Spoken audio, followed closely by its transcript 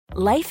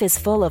Life is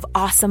full of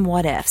awesome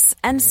what-ifs,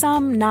 and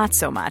some not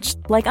so much,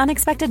 like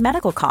unexpected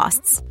medical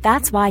costs.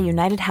 That's why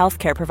United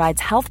Healthcare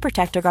provides Health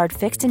Protector Guard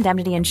fixed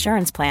indemnity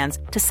insurance plans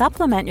to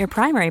supplement your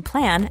primary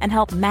plan and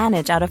help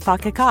manage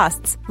out-of-pocket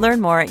costs.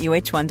 Learn more at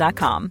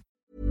uh1.com.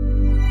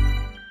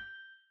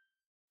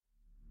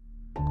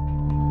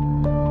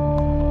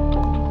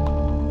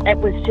 It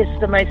was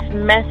just the most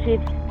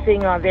massive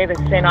thing I've ever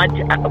seen. To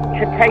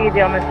tell you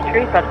the honest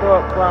truth, I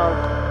thought,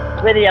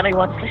 well, we're the only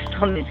ones left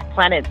on this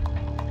planet.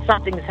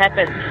 Something's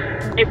happened.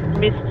 They've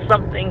missed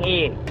something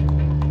here.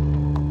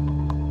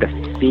 The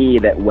fear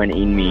that went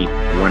in me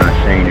when I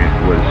seen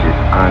it was just,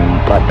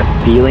 like the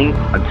feeling,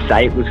 I'd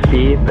say it was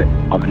fear, but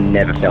I've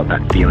never felt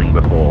that feeling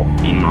before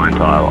in my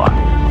entire life.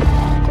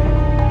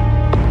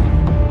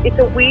 It's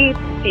a weird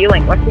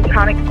feeling, like you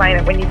can't explain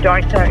it when you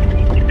don't know.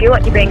 You feel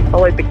like you're being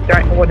followed, but you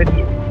don't know what it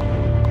is.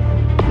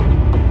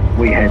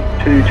 We had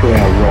two to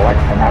our right,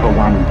 another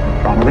one in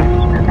front of us,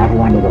 another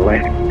one to the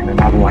left, and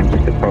another one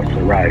just across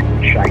the road,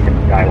 shaking the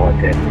daylight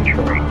out of the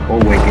tree. All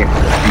we get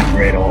was big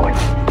red eyes.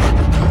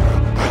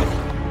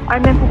 I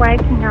remember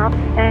waking up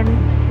and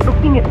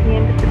looking at the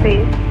end of the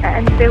bed,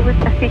 and there was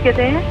a figure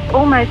there,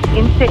 almost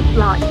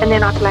insect-like, and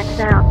then I blacked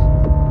out.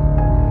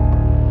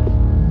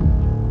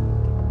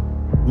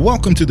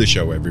 Welcome to the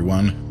show,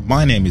 everyone.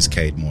 My name is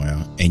Cade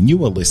Moyer, and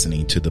you are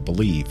listening to the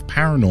Believe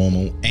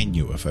Paranormal and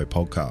UFO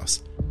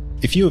podcast.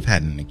 If you have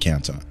had an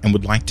encounter and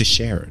would like to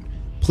share it,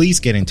 please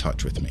get in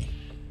touch with me.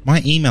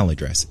 My email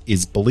address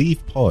is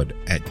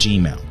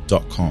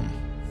believepod@gmail.com.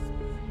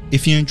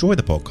 If you enjoy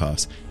the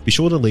podcast, be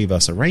sure to leave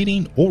us a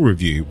rating or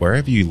review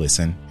wherever you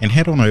listen, and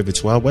head on over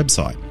to our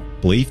website,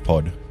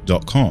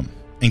 believepod.com,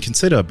 and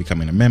consider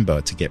becoming a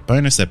member to get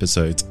bonus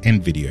episodes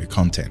and video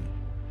content.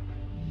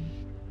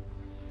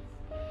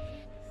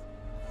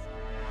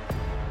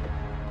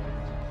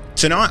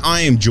 Tonight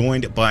I am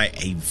joined by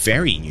a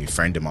very new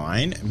friend of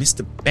mine,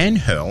 Mr. Ben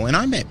Hurl, and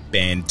I met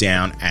Ben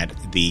down at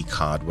the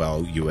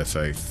Cardwell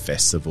UFO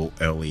Festival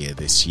earlier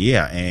this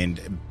year, and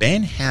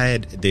Ben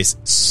had this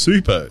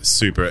super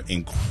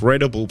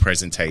incredible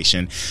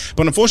presentation,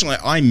 but unfortunately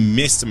I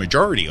missed the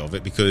majority of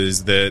it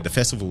because the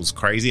festival was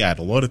crazy. I had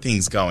a lot of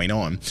things going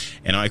on,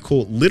 and I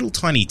caught little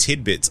tiny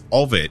tidbits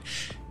of it.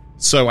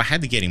 So I had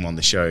to get him on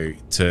the show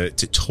to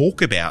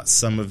talk about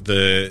some of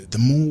the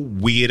more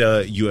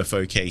weirder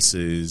UFO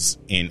cases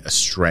in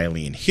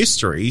Australian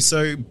history.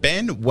 So,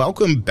 Ben,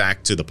 welcome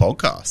back to the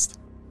podcast.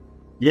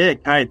 Yeah,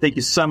 Kate, thank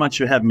you so much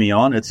for having me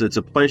on. It's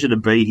a pleasure to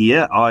be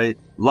here. I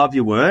love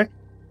your work,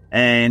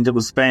 and it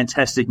was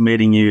fantastic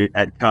meeting you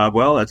at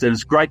Cardwell.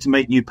 It's great to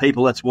meet new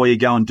people. That's why you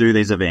go and do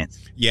these events.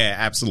 Yeah,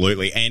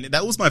 absolutely. And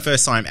that was my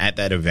first time at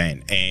that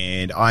event,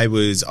 and I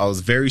was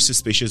very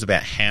suspicious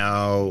about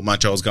how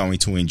much I was going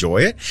to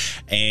enjoy it.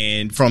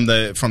 And from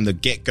the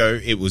get-go,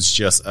 it was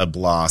just a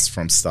blast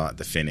from start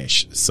to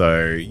finish.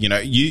 So,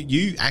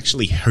 you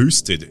actually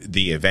hosted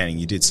the event, and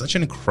you did such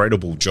an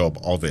incredible job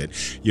of it.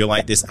 You're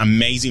like this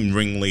amazing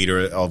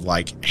ringleader of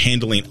like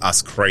handling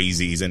us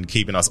crazies and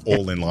keeping us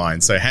all in line.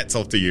 So hats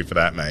off to you for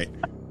that, mate.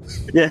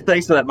 Yeah,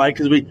 thanks for that, mate.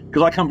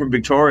 Because I come from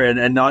Victoria,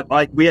 and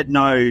we had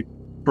no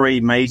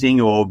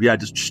pre-meeting or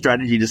just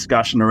strategy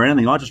discussion or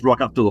anything. I just rock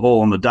up to the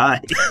hall on the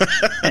day,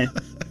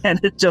 and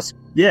it just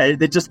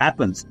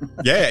happens.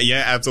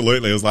 yeah,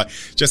 absolutely. It was like,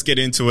 just get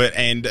into it,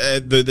 and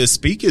the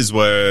speakers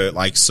were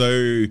like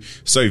so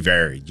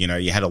varied.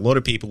 You had a lot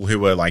of people who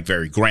were like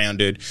very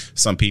grounded,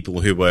 some people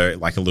who were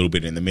like a little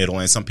bit in the middle,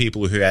 and some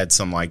people who had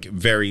some like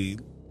very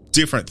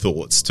different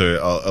thoughts to,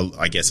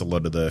 I guess, a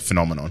lot of the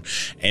phenomenon.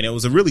 And it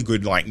was a really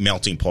good, like,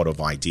 melting pot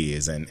of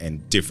ideas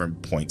and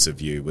different points of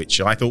view,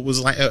 which I thought was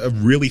like a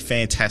really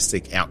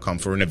fantastic outcome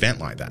for an event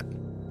like that.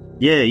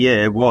 Yeah,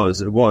 it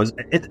was.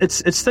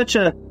 It's such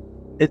a,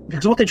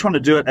 because what they're trying to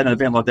do at an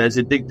event like that is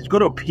they've got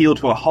to appeal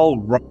to a whole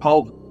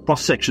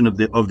cross section of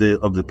the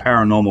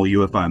paranormal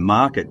UFO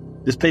market.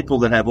 There's people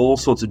that have all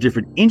sorts of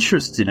different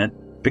interests in it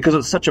because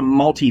it's such a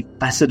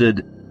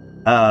multifaceted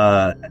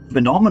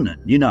phenomenon,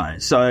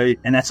 So,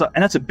 and that's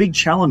a big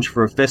challenge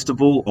for a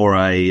festival or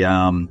a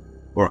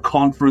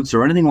conference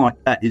or anything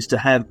like that, is to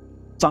have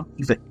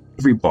something for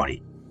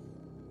everybody.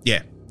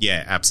 Yeah,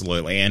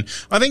 absolutely. And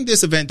I think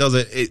this event does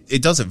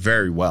it does it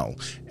very well.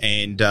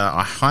 And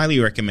I highly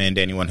recommend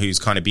anyone who's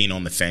kind of been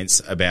on the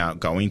fence about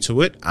going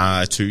to it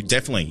to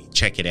definitely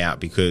check it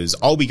out, because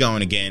I'll be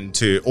going again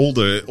to all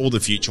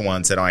the future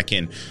ones that I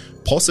can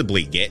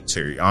possibly get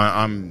to.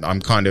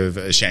 I'm kind of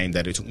ashamed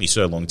that it took me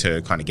so long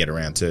to kind of get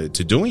around to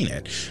doing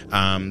it.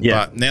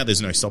 But now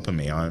there's no stopping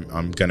me.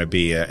 I'm going to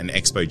be an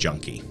expo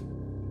junkie.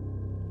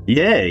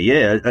 Yeah,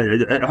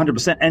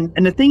 100%. And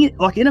the thing,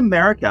 like in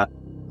America,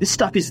 this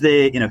stuff is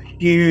there in a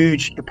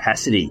huge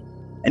capacity.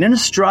 And in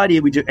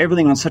Australia, we do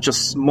everything on such a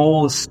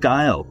smaller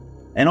scale.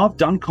 And I've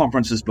done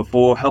conferences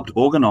before, helped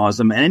organise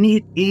them, and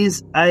it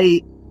is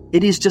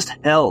just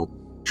hell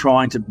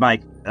trying to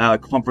make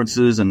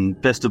conferences and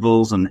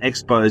festivals and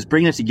expos.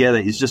 Bringing it together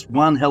is just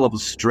one hell of a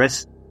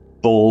stress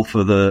ball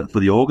for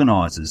the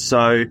organisers.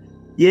 So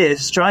Yeah,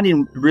 Australia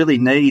really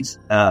needs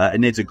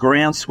a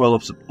groundswell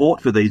of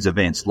support for these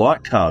events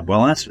like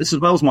Cardwell. And this as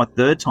well as my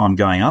third time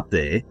going up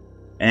there.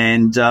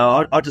 And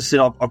I just said,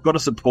 I've got to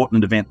support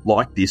an event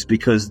like this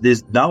because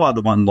there's no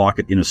other one like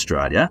it in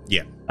Australia.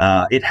 Yeah.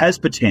 It has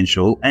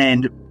potential,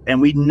 and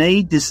we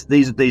need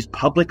these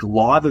public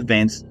live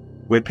events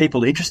where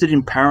people interested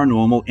in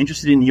paranormal,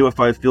 interested in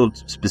UFO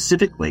field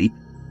specifically,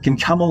 can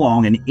come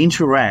along and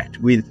interact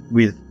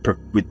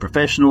with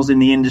professionals in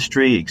the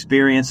industry,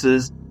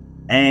 experiences,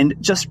 and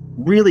just it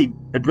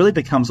really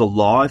becomes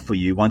alive for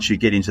you once you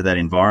get into that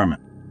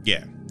environment.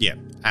 Yeah,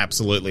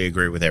 absolutely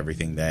agree with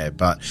everything there.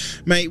 But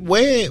mate,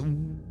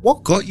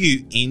 what got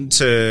you into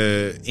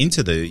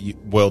the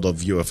world of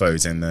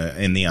UFOs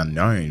and the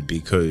unknown?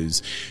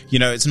 Because, you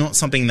know, it's not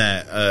something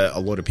that a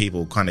lot of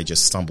people kind of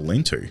just stumble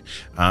into.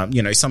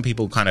 You know, some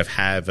people kind of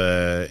have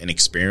an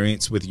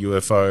experience with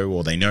UFO,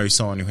 or they know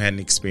someone who had an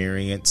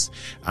experience.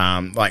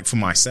 Like for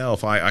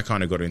myself, I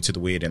kind of got into the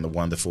weird and the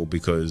wonderful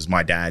because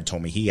my dad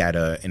told me he had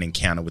an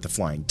encounter with a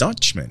Flying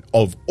Dutchman,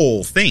 of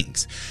all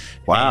things.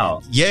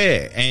 Wow.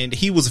 And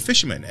he was a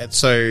fisherman. And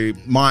so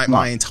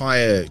my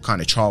entire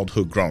kind of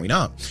childhood growing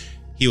up,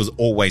 he was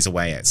always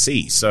away at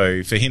sea.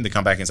 So for him to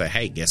come back and say,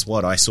 hey, guess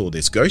what? I saw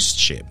this ghost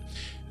ship.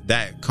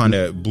 That kind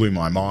of blew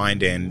my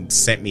mind and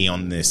sent me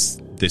on this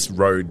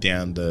road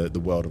down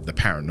the world of the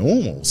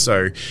paranormal.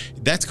 So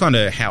that's kind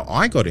of how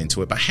I got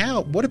into it. But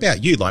what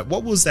about you? Like,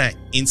 what was that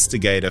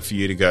instigator for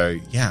you to go,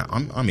 yeah,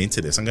 I'm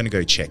into this. I'm going to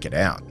go check it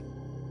out?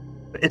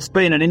 It's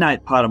been an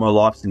innate part of my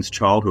life since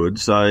childhood.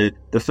 So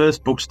the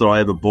first books that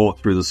I ever bought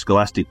through the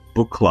Scholastic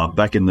Book Club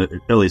back in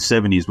the early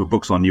 70s were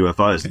books on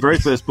UFOs, the very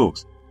first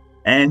books.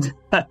 And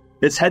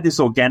it's had this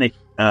organic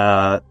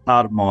part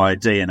of my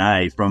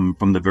DNA from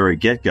the very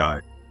get-go.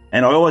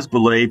 And I always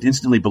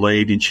intuitively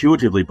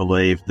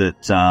believed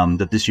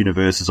that this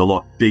universe is a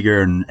lot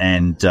bigger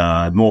and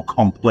more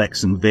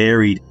complex and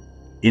varied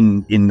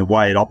in the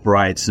way it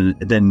operates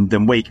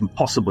than we can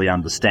possibly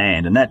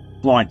understand. And that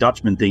Flying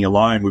Dutchman thing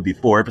alone would be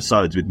 4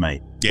 episodes with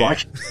me. Yeah.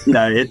 Like, you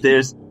know,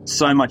 there's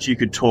so much you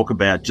could talk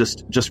about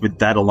just with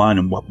that alone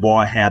and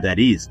how that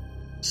is.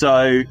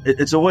 So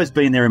it's always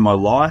been there in my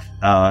life.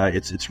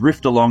 It's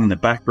riffed along in the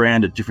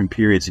background at different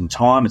periods in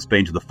time. It's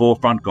been to the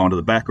forefront, gone to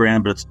the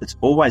background, but it's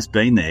always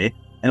been there.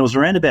 And it was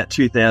around about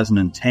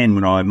 2010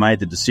 when I made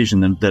the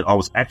decision that I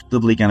was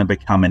actively going to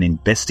become an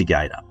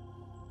investigator.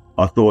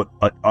 I thought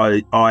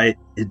I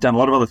had done a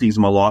lot of other things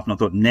in my life, and I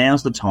thought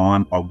now's the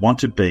time. I want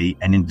to be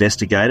an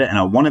investigator, and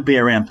I want to be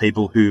around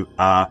people who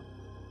are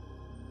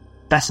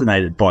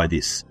fascinated by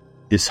this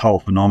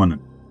whole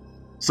phenomenon.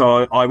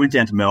 So I went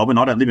down to Melbourne.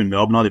 I don't live in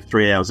Melbourne. I live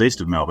 3 hours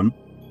east of Melbourne,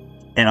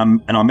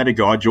 and I met a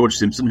guy, George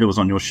Simpson, who was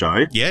on your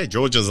show. Yeah,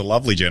 George is a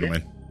lovely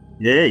gentleman.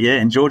 Yeah,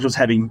 and George was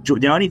having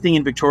the only thing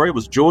in Victoria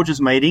was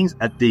George's meetings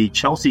at the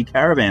Chelsea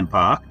Caravan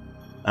Park.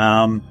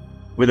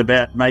 With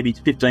about maybe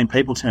 15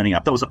 people turning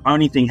up. That was the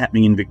only thing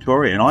happening in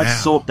Victoria. And I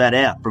sought that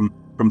out from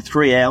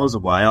 3 hours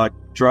away. I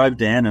drove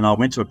down and I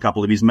went to a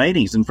couple of his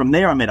meetings. And from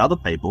there I met other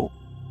people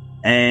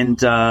and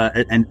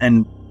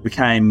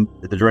became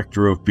the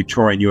director of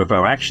Victorian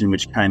UFO Action,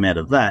 which came out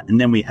of that. And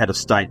then we had a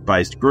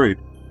state-based group.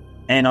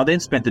 And I then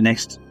spent the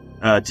next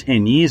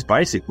 10 years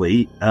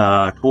basically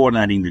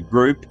coordinating the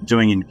group,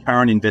 doing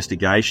current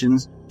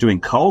investigations, doing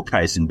cold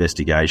case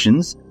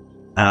investigations,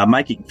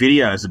 making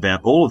videos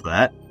about all of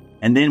that.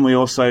 And then we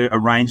also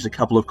arranged a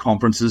couple of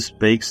conferences,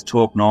 speaks,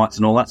 talk nights,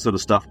 and all that sort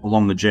of stuff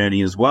along the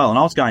journey as well. And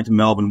I was going to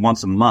Melbourne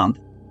once a month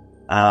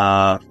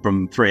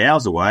from 3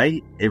 hours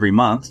away every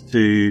month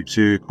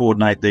to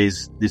coordinate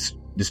this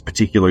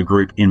particular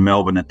group in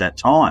Melbourne at that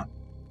time.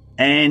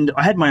 And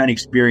I had my own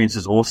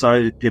experiences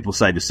also. People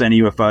say, have you seen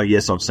a UFO?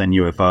 Yes, I've seen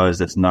UFOs.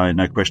 That's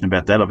no question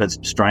about that. I've had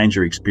some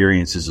stranger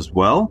experiences as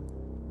well.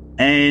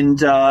 And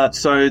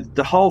so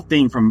the whole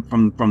thing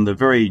from the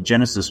very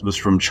genesis was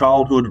from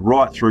childhood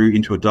right through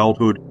into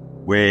adulthood,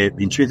 where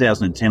in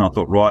 2010 I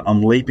thought, right,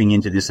 I'm leaping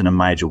into this in a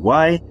major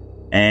way.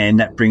 And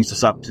that brings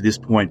us up to this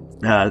point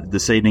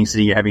this evening,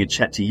 sitting here having a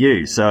chat to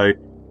you. So,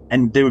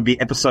 and there would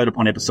be episode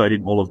upon episode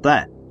in all of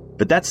that.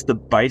 But that's the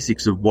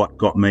basics of what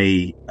got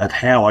me, of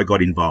how I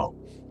got involved.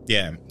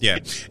 Yeah.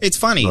 It's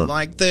funny,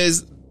 like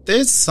there's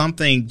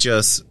something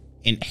just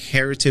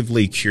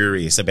inherently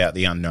curious about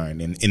the unknown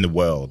in the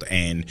world,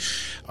 and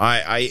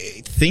I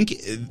think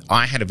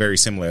I had a very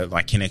similar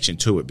connection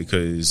to it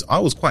because I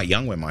was quite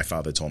young when my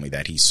father told me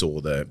that he saw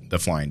the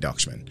Flying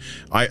Dutchman.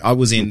 I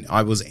was in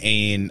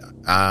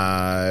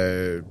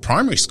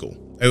primary school,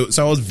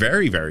 so I was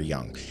very, very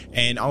young,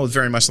 and I was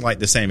very much like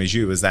the same as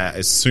you, is that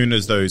as soon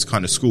as those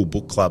kind of school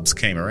book clubs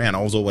came around,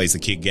 I was always the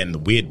kid getting the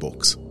weird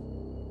books.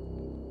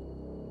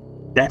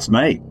 That's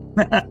me.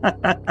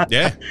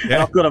 Yeah.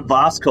 I've got a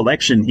vast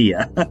collection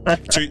here.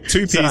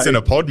 two peas in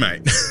a pod,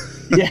 mate.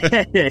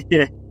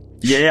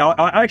 Yeah.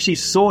 I actually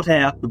sought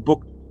out the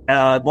book.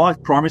 My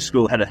primary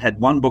school had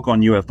one book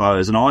on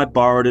UFOs, and I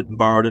borrowed it.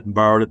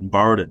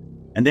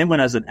 And then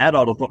when as an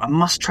adult, I thought I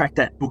must track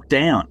that book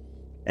down,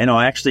 and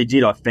I actually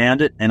did. I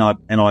found it, and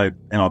I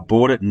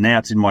bought it, and now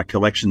it's in my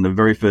collection. The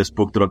very first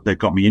book that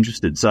got me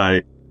interested. So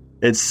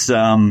it's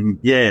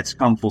it's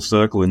come full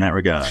circle in that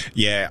regard.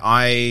 Yeah,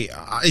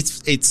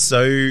 it's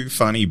so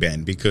funny,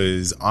 Ben,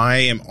 because I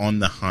am on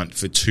the hunt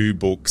for 2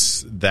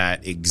 books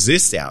that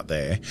exist out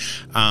there.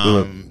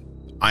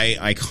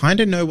 I kind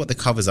of know what the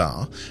covers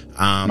are,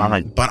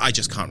 but I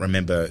just can't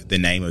remember the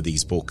name of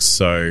these books.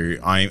 So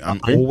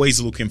I'm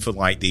always looking for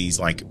like these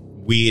like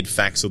weird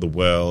facts of the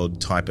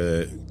world type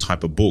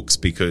of books,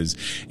 because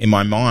in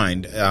my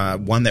mind,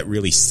 one that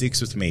really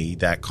sticks with me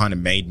that kind of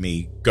made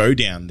me go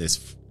down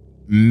this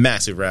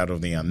massive route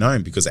of the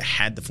unknown, because it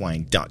had the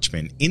Flying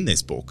Dutchman in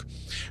this book.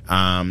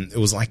 It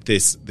was like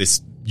this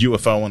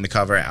UFO on the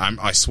cover.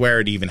 I swear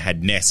it even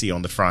had Nessie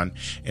on the front,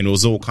 and it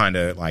was all kind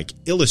of like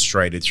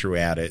illustrated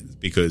throughout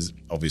it, because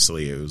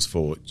obviously it was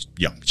for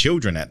young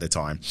children at the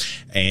time.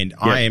 And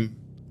I am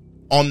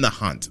on the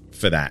hunt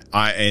for that.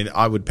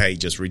 I would pay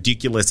just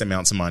ridiculous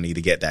amounts of money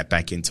to get that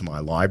back into my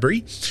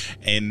library.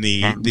 And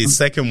the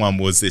second one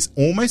was this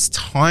almost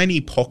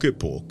tiny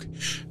pocketbook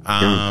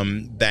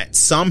that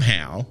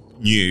somehow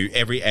knew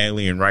every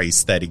alien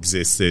race that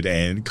existed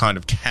and kind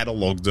of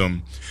catalogued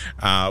them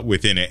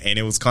within it. And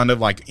it was kind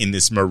of like in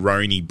this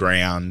maroney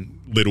brown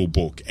little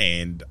book.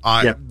 And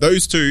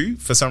those 2,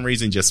 for some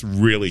reason, just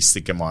really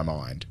stick in my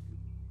mind.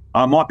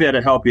 I might be able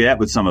to help you out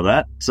with some of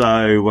that.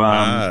 So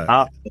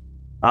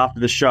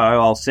after the show,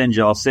 I'll send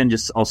you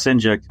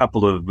a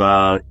couple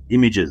of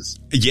images.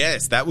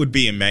 Yes, that would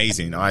be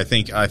amazing. I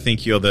think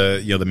you're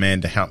the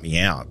man to help me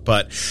out.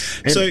 But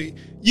so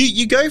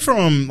you go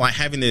from like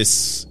having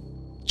this,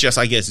 just,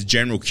 I guess,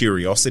 general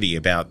curiosity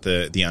about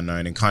the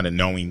unknown, and kind of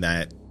knowing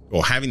that,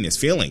 or having this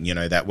feeling,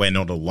 that we're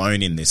not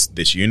alone in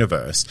this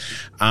universe.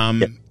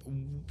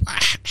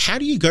 How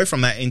do you go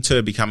from that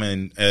into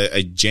becoming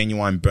a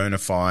genuine bona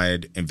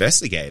fide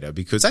investigator?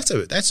 Because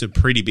that's a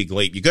pretty big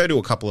leap. You go to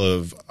a couple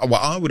of, well,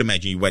 I would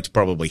imagine you went to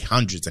probably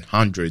hundreds and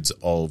hundreds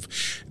of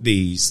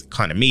these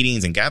kind of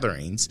meetings and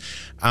gatherings.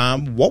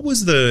 What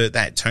was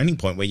that turning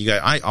point where you go,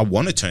 I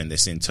want to turn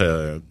this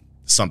into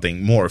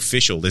something more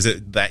official? Is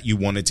it that you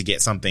wanted to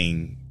get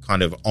something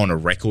kind of on a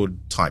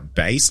record type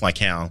base, like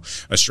how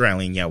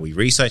Australian Yowie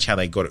Research, how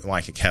they got it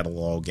like a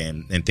catalogue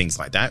and things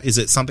like that? Is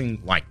it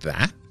something like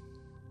that?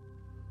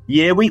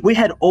 Yeah, we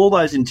had all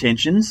those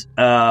intentions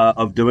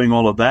of doing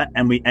all of that,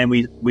 and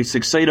we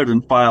succeeded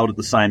and failed at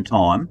the same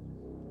time.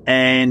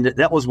 And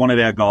that was one of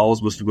our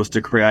goals, was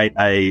to create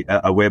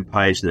a web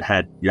page that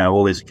had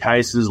all these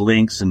cases,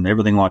 links, and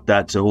everything like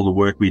that to all the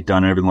work we'd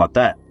done and everything like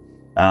that.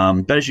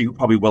 But as you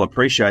probably well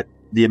appreciate,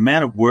 the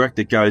amount of work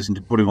that goes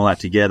into putting all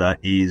that together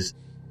is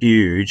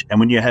huge. And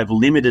when you have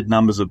limited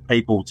numbers of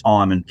people,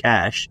 time, and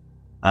cash,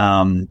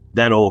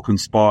 that all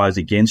conspires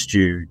against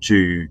you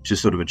to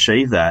sort of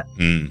achieve that.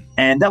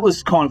 And that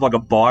was kind of like a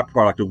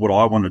byproduct of what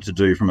I wanted to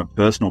do from a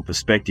personal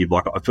perspective.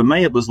 Like, for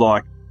me, it was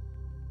like,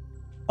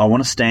 I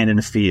want to stand in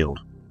a field.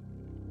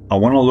 I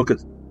want to look at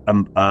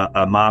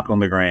a mark on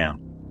the ground.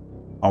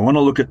 I want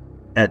to look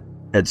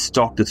at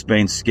stock that's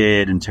been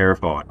scared and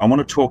terrified. I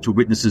want to talk to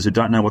witnesses who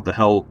don't know what the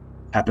hell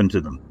happened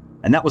to them.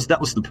 And that was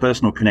the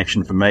personal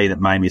connection for me that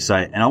made me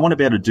say, and I want to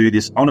be able to do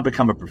this. I want to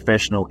become a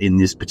professional in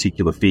this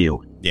particular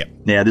field. Yeah.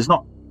 Now,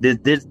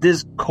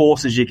 there's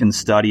courses you can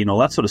study and all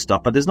that sort of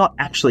stuff, but there's not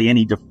actually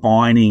any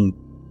defining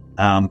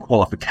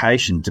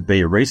qualification to be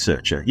a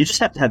researcher. You just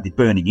have to have the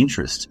burning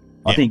interest.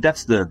 I think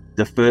that's the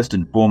first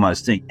and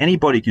foremost thing.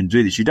 Anybody can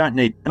do this. You don't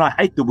need, and I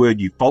hate the word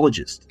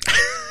ufologist,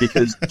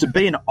 because to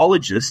be an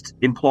ologist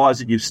implies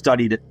that you've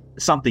studied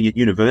something at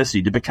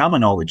university to become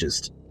an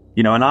ologist.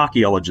 An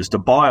archaeologist, a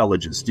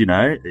biologist,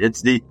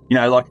 it's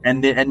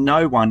and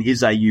no one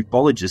is a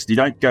ufologist. You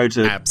don't go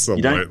to,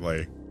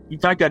 absolutely. You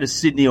don't go to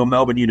Sydney or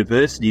Melbourne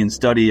University and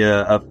study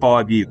a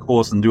 5-year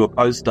course and do a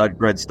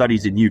postgrad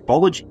studies in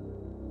ufology.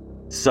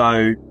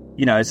 So,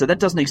 so that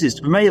doesn't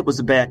exist. For me, it was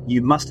about,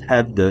 you must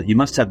have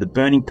the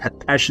burning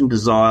passion,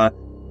 desire,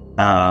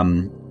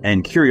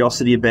 and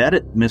curiosity about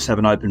it. You must have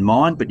an open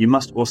mind, but you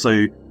must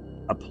also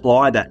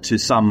apply that to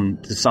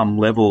some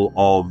level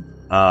of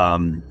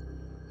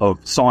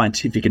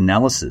scientific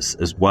analysis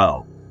as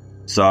well.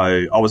 So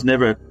I was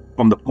never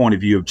from the point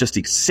of view of just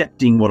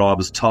accepting what I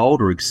was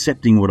told or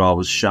accepting what I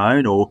was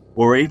shown,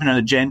 or even an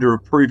agenda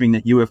of proving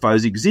that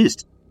UFOs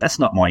exist. That's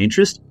not my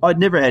interest. I'd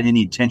never had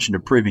any intention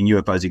of proving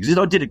UFOs exist.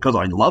 I did it because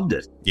I loved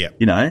it. Yeah.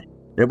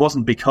 It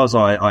wasn't because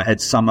I had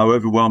some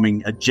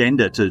overwhelming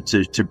agenda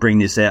to bring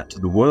this out to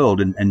the world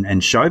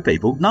and show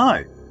people.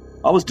 No,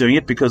 I was doing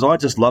it because I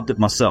just loved it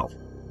myself.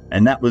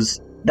 And that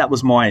was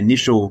my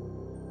initial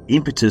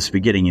impetus for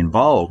getting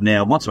involved.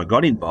 Now, once I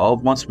got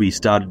involved, once we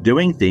started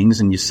doing things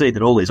and you see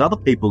that all these other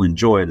people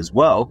enjoy it as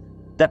well,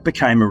 that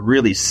became a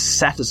really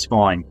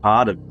satisfying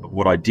part of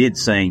what I did,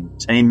 seeing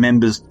team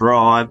members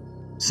thrive,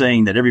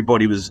 seeing that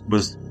everybody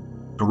was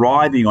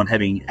thriving on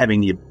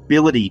having the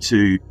ability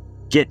to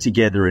get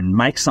together and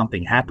make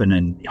something happen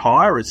and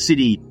hire a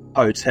city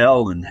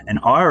hotel and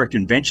hire a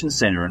convention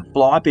center and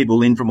fly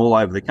people in from all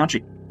over the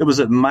country. It was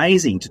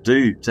amazing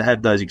to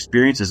have those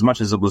experiences, as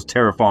much as it was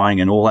terrifying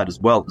and all that as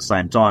well at the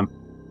same time.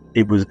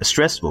 It was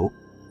stressful.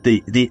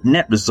 The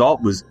net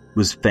result was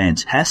was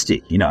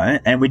fantastic,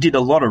 and we did a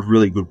lot of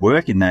really good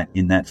work in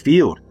that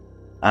field.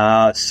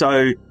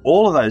 So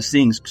all of those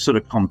things sort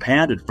of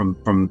compounded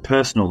from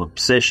personal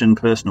obsession,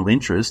 personal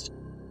interest,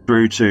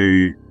 through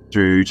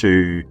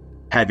to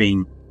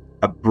having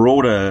a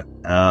broader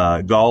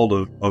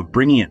goal of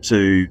bringing it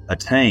to a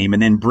team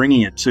and then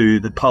bringing it to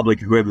the public,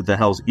 whoever the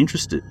hell's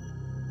interested.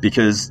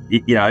 Because,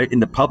 in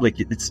the public,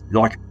 it's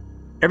like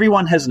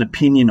everyone has an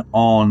opinion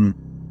on...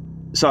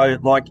 So,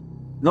 like,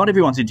 not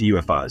everyone's into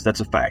UFOs. That's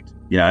a fact,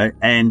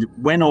 And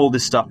when all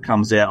this stuff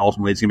comes out,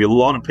 ultimately, it's going to be a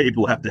lot of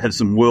people have to have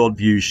some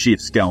worldview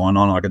shifts going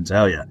on, I can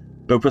tell you.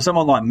 But for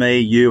someone like me,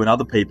 you, and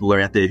other people who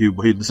are out there who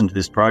listen to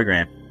this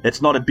program,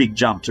 it's not a big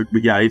jump to,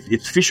 if the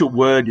official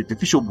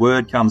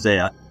word comes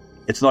out,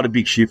 it's not a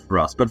big shift for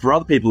us. But for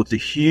other people, it's a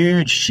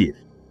huge shift,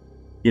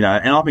 and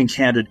I've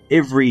encountered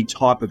every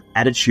type of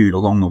attitude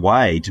along the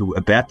way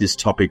about this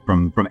topic,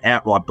 from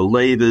outright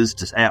believers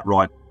to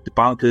outright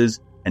debunkers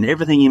and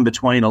everything in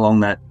between along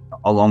that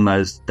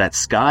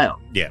scale.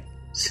 Yeah.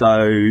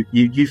 So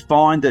you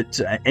find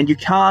that, and you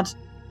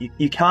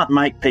can't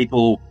make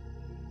people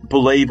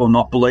believe or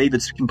not believe.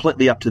 It's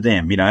completely up to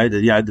them.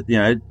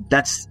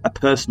 That's a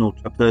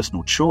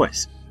personal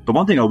choice. But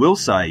one thing I will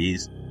say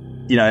is,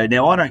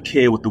 now I don't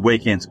care what the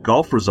weekend's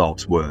golf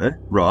results were,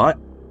 right?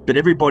 But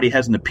everybody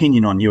has an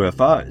opinion on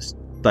UFOs.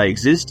 They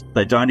exist,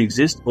 they don't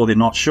exist, or they're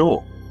not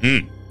sure.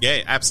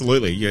 Yeah,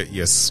 absolutely.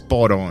 You're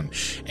spot on.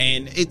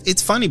 And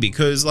it's funny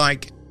because,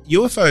 like,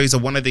 UFOs are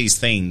one of these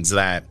things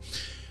that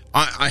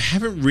I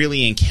haven't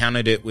really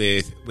encountered it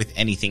with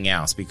anything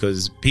else,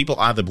 because people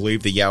either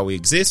believe the Yowie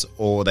exists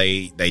or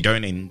they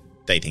don't, and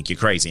they think you're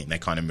crazy and they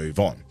kind of move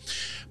on.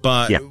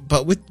 But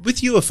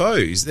with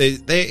UFOs,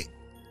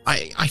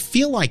 I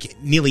feel like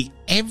nearly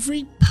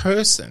every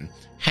person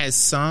has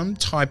some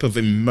type of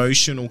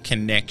emotional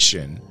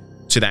connection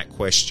to that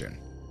question.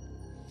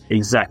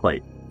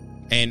 Exactly.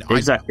 And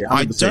exactly,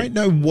 I don't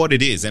know what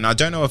it is, and I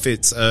don't know if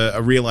it's a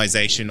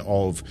realization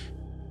of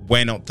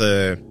we're not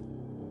the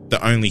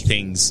only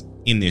things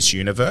in this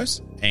universe,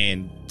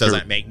 and does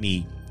that make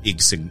me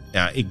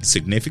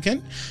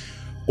insignificant?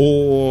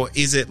 Or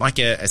is it like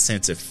a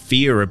sense of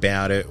fear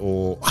about it?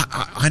 Or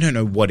I don't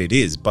know what it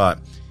is, but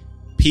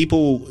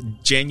people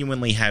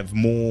genuinely have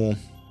more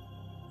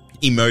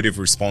emotive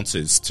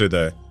responses to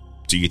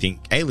do you think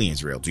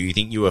aliens are real? Do you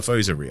think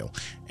UFOs are real?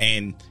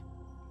 And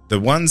the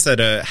ones that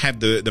have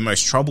the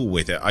most trouble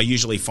with it, I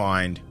usually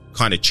find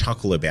kind of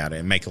chuckle about it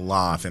and make a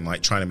laugh and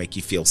like trying to make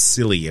you feel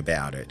silly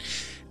about it.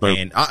 Well,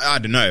 and I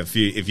don't know if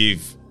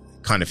you've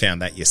kind of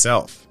found that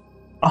yourself.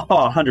 Oh,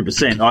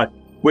 100%.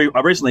 I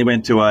recently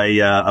went to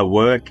a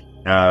work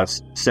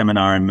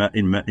seminar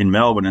in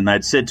Melbourne, and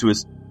they'd said to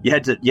us, you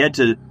had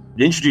to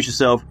introduce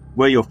yourself,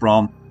 where you're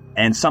from,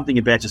 and something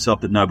about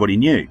yourself that nobody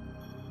knew.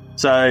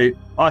 So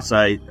I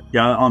say,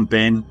 I'm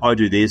Ben, I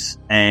do this,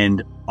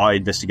 and I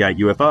investigate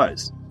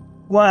UFOs.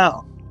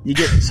 Wow, you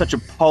get such a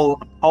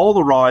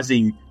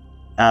polarizing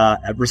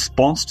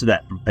response to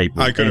that from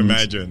people. I can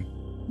imagine.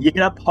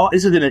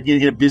 This is in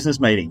a business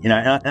meeting, and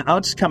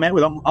I'll just come out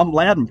with, I'm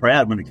loud and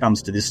proud when it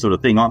comes to this sort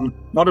of thing. I'm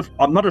not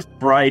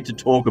afraid to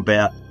talk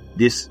about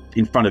this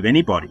in front of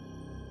anybody.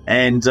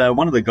 And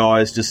one of the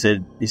guys just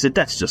said,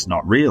 that's just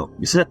not real.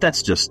 He said,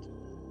 that's just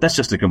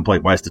a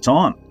complete waste of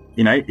time.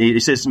 He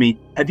says to me,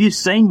 have you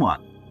seen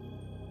one?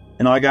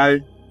 And I go,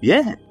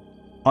 yeah,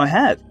 I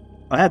have,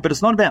 but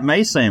it's not about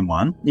me seeing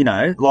one,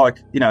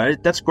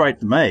 that's great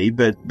for me,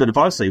 but if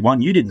I see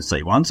one, you didn't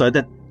see one, so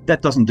that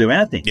doesn't do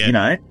anything,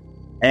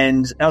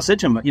 And I said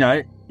to him,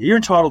 you're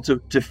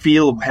entitled to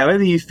feel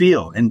however you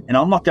feel, and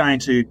I'm not going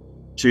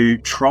to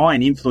try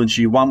and influence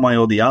you one way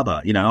or the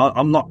other.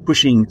 I'm not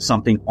pushing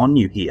something on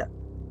you here.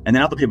 And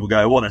then other people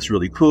go, well, that's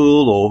really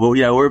cool,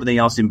 or everything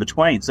else in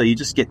between. So you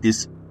just get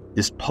this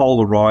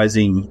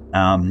polarizing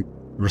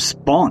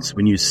response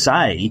when you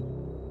say,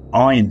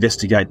 I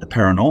investigate the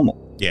paranormal.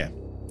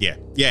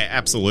 Yeah,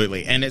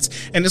 absolutely. And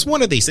it's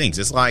one of these things.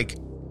 It's like,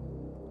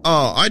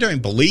 oh, I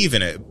don't believe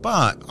in it,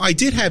 but I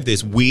did have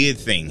this weird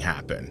thing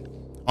happen.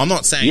 I'm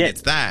not saying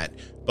it's that,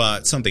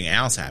 but something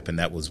else happened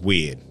that was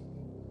weird.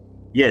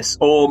 Yes,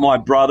 or my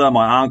brother,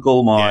 my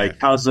uncle, my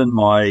cousin,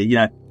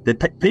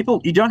 the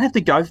people. You don't have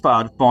to go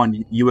far to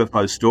find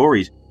UFO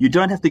stories. You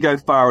don't have to go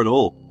far at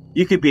all.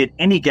 You could be at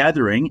any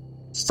gathering,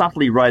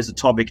 subtly raise a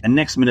topic, and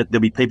next minute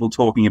there'll be people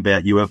talking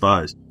about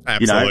UFOs.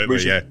 Absolutely,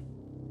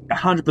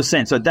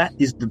 100%. So that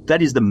is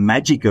the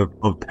magic of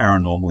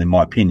paranormal, in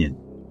my opinion.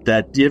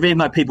 That even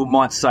though people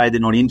might say they're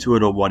not into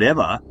it or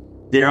whatever,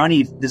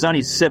 there's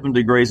only 7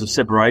 degrees of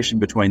separation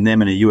between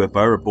them and a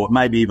UFO report,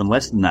 maybe even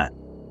less than that.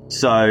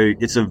 So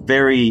it's a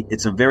very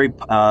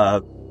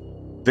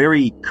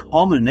very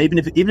common, even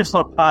if it's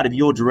not part of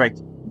your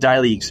direct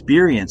daily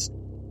experience,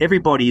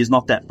 everybody is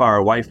not that far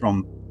away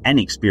from an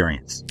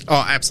experience.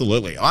 Oh,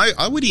 absolutely.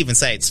 I would even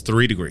say it's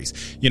 3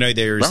 degrees.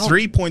 There's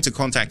 3 points of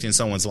contact in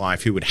someone's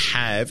life who would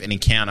have an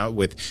encounter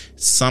with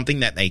something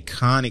that they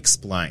can't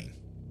explain.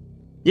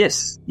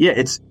 Yes. Yeah,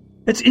 it's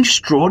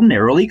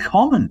extraordinarily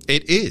common.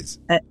 It is.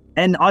 And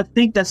And I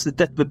think that's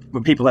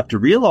what people have to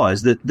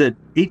realise, that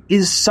it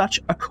is such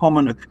a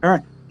common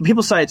occurrence.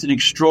 People say it's an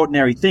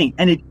extraordinary thing,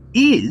 and it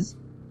is,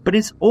 but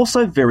it's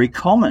also very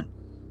common.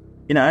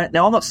 You know,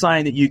 now I'm not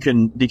saying that you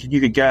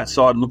could go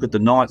outside and look at the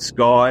night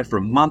sky for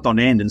a month on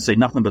end and see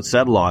nothing but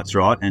satellites,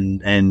 right? And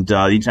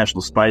the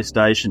International Space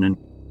Station,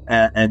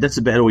 and that's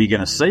about all you're going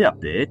to see up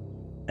there.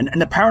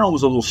 And the paranormal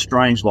is a little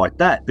strange like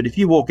that. But if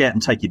you walk out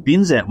and take your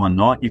bins out one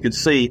night, you could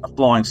see a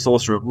flying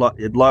saucer at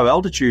low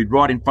altitude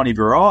right in front of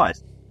your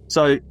eyes.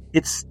 So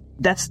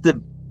that's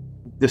the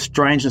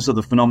strangeness of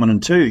the phenomenon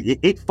too.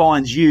 It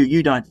finds you,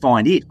 you don't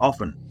find it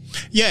often.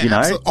 Yeah, you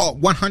know?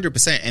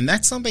 100%. And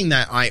that's something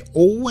that I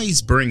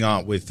always bring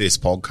up with this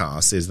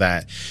podcast, is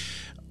that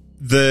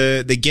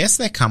the guests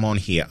that come on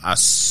here are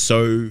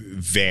so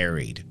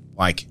varied.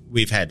 Like,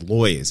 we've had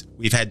lawyers,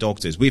 we've had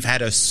doctors, we've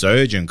had a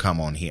surgeon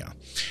come on here.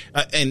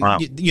 And, wow.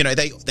 you know,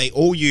 they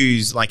all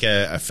use like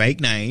a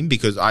fake name,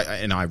 because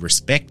I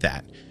respect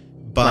that.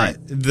 But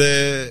right.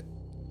 the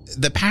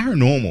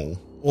paranormal,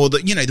 or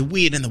the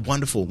weird and the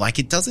wonderful, like,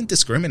 it doesn't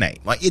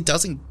discriminate. Like, it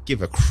doesn't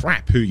give a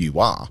crap who you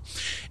are.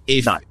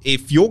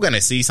 If you're going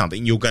to see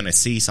something, you're going to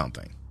see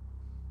something.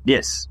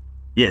 Yes.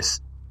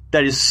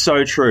 That is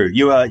so true.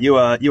 You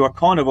are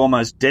kind of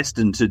almost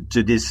destined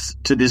to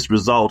this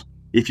result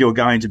if you're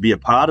going to be a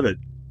part of it.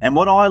 And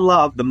what I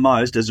love the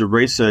most as a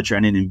researcher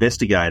and an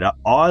investigator,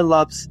 I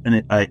love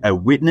a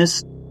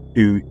witness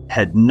who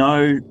had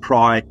no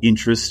prior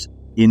interest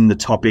in the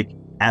topic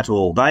at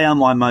all. They are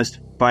my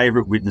most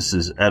favourite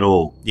witnesses at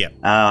all.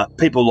 Yeah.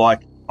 People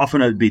like,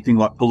 often it'd be things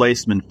like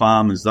policemen,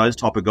 farmers, those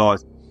type of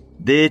guys.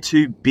 They're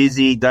too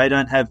busy. They're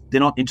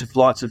not into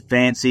flights of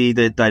fancy.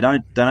 They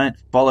don't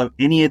follow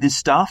any of this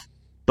stuff.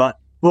 But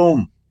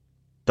boom,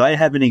 they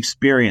have an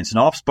experience. And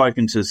I've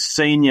spoken to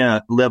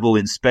senior level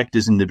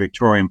inspectors in the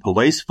Victorian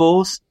Police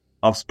Force.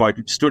 I've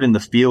stood in the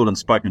field and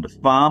spoken to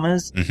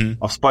farmers.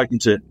 Mm-hmm. I've spoken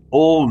to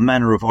all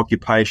manner of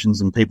occupations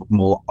and people from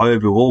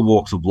all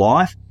walks of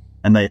life.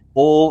 And they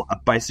all are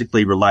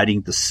basically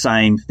relating the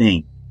same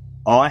thing.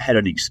 I had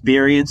an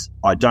experience.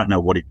 I don't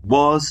know what it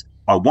was.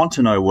 I want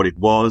to know what it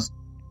was.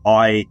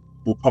 I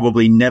will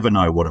probably never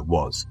know what it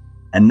was.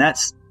 And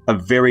that's a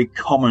very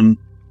common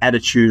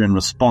attitude and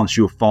response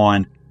you'll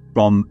find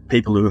from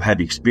people who have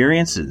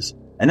experiences.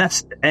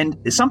 And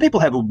some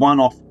people have a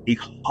one-off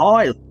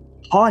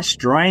high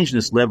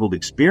strangeness level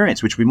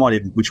experience, which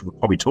we'll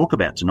probably talk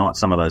about tonight,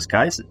 some of those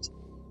cases.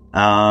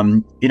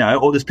 Or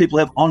there's people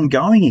who have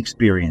ongoing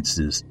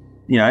experiences.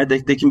 You know,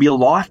 there can be a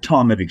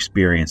lifetime of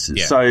experiences.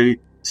 Yeah.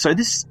 So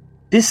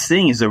this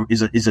thing is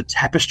a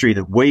tapestry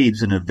that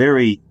weaves in a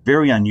very,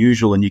 very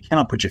unusual, and you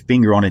cannot put your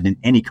finger on it in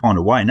any kind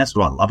of way. And that's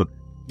what I love about it.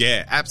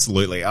 Yeah,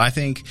 absolutely. I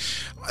think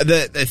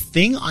the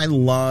thing I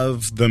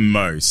love the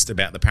most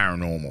about the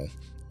paranormal,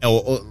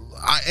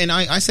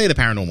 I say the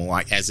paranormal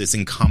like as this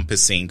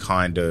encompassing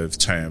kind of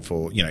term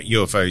for,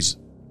 UFOs,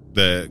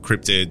 the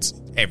cryptids,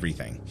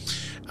 everything,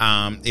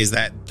 is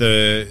that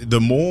the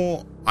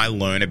more I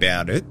learn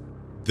about it,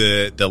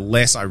 the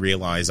less I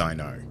realize I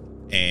know.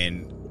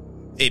 And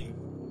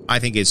I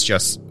think it's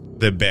just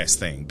the best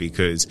thing,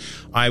 because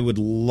I would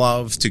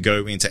love to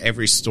go into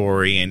every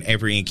story and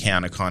every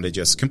encounter kind of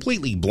just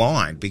completely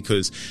blind,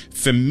 because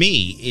for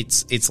me,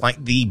 it's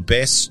like the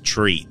best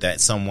treat that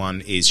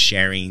someone is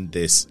sharing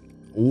this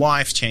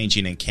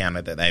life-changing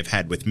encounter that they've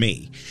had with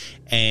me.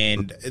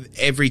 And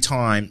every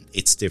time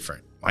it's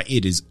different. Like,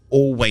 it is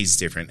always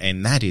different.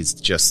 And that is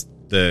just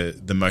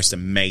the most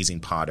amazing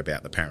part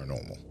about the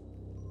paranormal.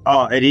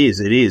 Oh, it is,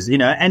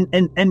 and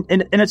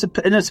it's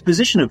a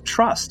position of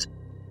trust.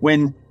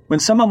 When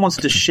someone wants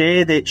to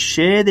share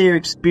their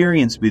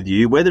experience with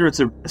you, whether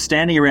it's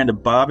standing around a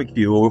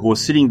barbecue or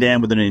sitting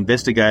down with an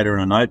investigator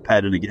and a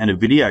notepad and a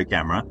video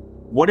camera,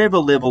 whatever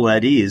level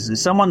that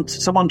is, someone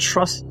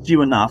trusts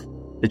you enough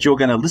that you're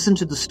going to listen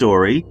to the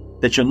story,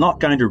 that you're not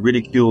going to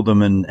ridicule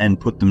them and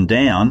put them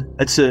down.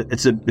 It's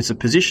a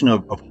position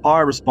of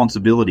high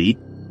responsibility.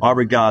 I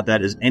regard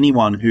that as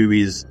anyone who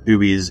is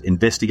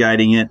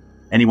investigating it,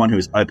 anyone who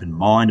is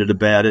open-minded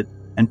about it.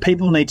 And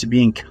people need to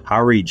be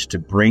encouraged to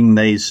bring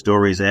these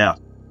stories out.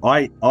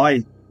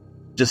 I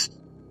just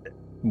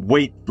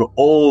weep for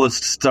all the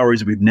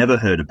stories we've never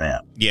heard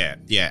about. Yeah,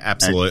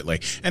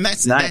 absolutely. And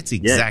that's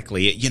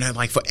exactly it.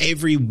 Like, for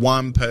every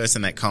one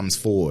person that comes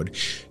forward,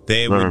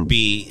 there would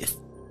be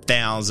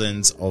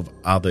thousands of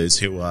others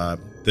who are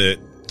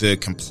the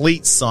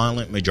complete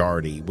silent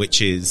majority,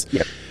 which is,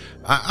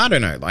 I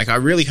don't know. Like, I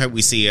really hope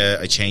we see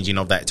a changing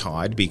of that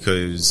tide,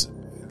 because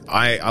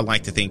I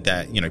like to think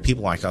that,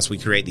 people like us, we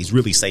create these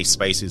really safe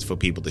spaces for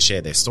people to share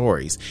their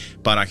stories.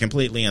 But I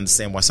completely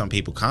understand why some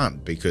people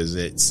can't, because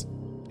it's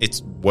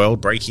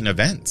world-breaking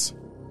events.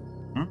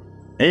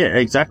 Yeah,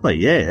 exactly.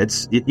 Yeah,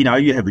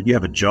 you have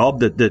a job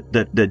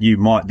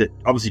that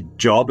obviously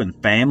job and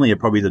family are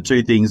probably the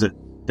two things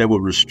that will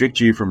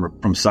restrict you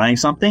from saying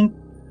something.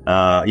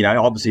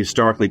 Obviously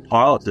historically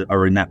pilots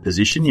are in that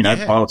position.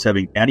 Pilots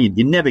having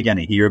you're never going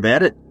to hear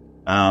about it.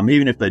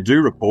 Even if they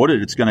do report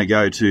it, it's going to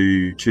go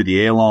to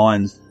the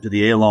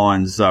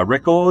airlines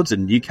records,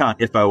 and you can't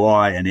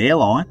FOI an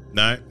airline.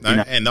 No,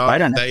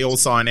 and they all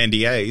sign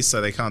NDAs,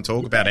 so they can't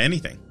talk about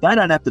anything. They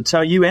don't have to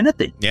tell you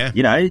anything. Yeah.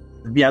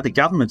 The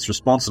government's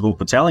responsible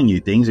for telling you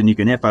things, and you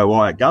can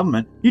FOI a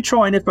government. You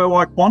try and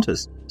FOI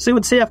Qantas.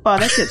 See how far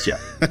that gets you.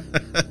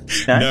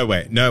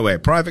 Okay? No way.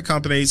 Private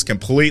companies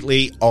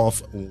completely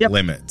off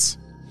limits.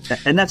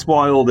 And that's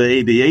why all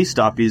the EBE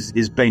stuff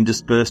is being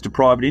dispersed to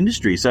private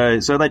industry, so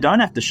they don't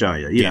have to show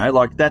you. You know,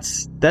 like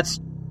that's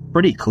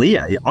pretty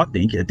clear, I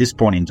think, at this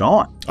point in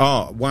time.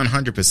 Oh,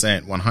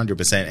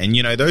 100%.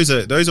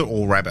 And those are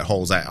all rabbit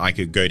holes that I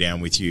could go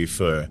down with you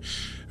for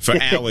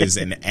hours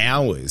and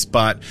hours.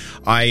 But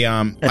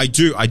I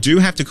do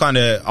have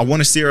to I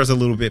want to steer us a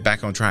little bit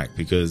back on track,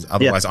 because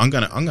otherwise I'm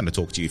gonna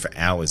talk to you for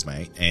hours,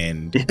 mate.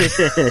 And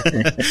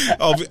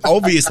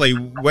obviously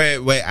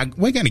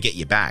we're gonna get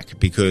you back,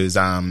 because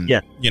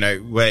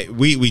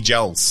we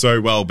gel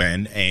so well,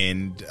 Ben,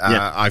 and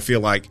I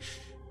feel like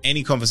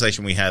any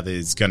conversation we have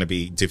is going to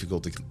be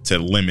difficult to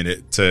limit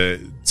it to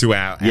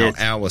our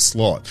hour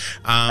slot.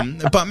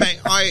 But mate,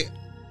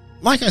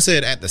 like I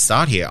said at the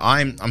start here,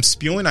 I'm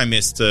spewing I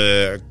missed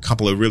a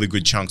couple of really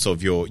good chunks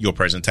of your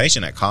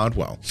presentation at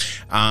Cardwell.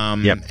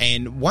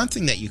 And one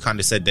thing that you kind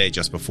of said there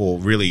just before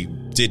really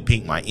did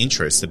pique my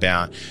interest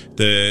about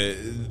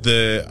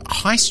the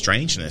high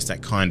strangeness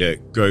that kind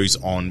of goes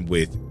on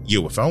with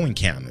UFO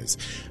encounters.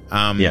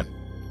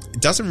 It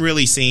doesn't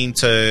really seem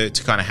to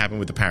kind of happen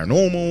with the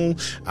paranormal.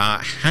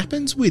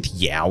 Happens with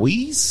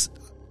Yowies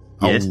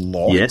a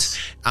lot. Yes.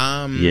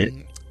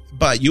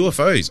 But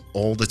UFOs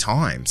all the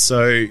time.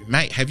 So,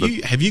 mate, have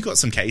you got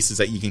some cases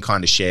that you can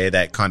kind of share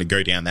that kind of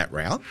go down that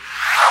route?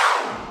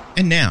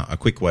 And now, a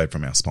quick word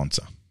from our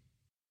sponsor.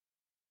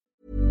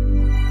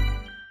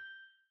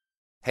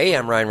 Hey,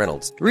 I'm Ryan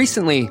Reynolds.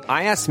 Recently,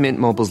 I asked Mint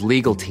Mobile's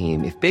legal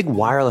team if big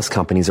wireless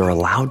companies are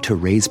allowed to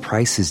raise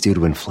prices due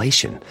to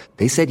inflation.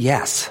 They said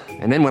yes.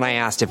 And then when I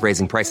asked if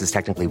raising prices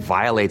technically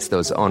violates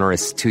those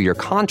onerous 2-year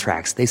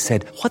contracts, they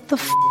said, "What the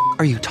f***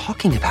 are you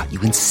talking about,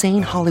 you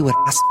insane Hollywood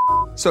ass f-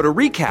 So to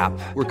recap,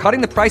 we're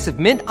cutting the price of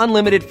Mint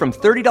Unlimited from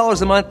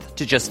 $30 a month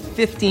to just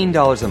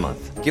 $15 a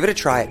month. Give it a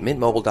try at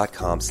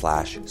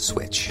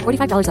mintmobile.com/switch.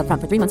 $45 up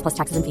front for 3 months plus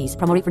taxes and fees.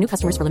 Promo rate for new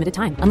customers for limited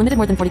time. Unlimited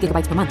more than 40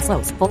 gigabytes per month.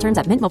 Slows full terms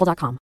at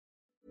mintmobile.com.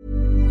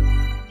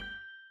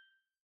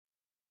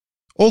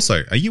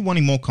 Also, are you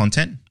wanting more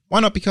content? Why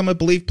not become a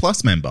Believe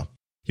Plus member?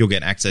 You'll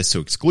get access to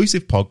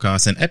exclusive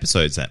podcasts and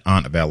episodes that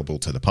aren't available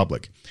to the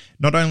public.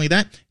 Not only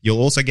that,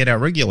 you'll also get our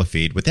regular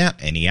feed without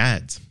any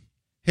ads.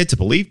 Head to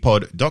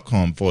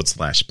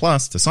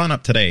believepod.com/plus to sign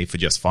up today for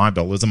just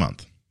 $5 a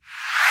month.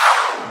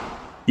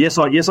 Yes,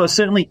 I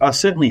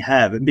certainly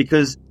have,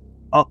 because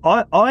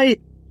I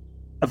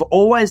have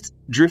always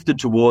drifted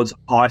towards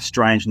high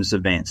strangeness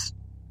events.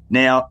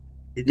 Now,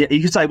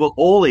 you could say, well,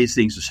 all these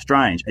things are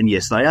strange, and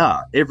yes, they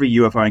are. Every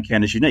UFO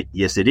encounter is unique.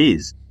 Yes, it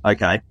is.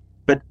 Okay,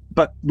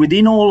 but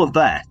within all of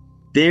that,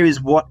 there is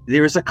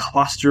a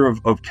cluster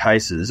of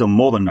cases, or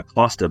more than a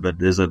cluster, but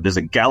there's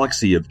a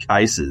galaxy of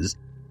cases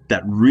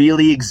that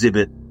really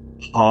exhibit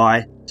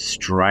high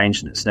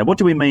strangeness. Now, what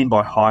do we mean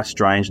by high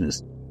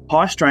strangeness?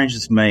 High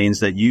strangeness means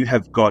that you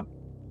have got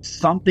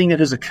something that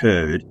has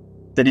occurred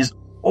that is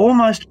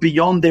almost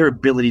beyond their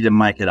ability to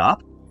make it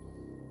up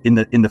in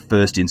the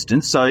first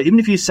instance. So even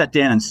if you sat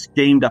down and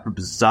schemed up a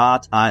bizarre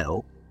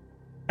tale,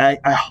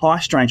 a high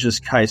strangeness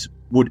case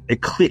would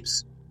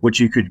eclipse what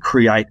you could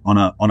create on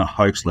a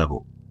hoax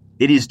level.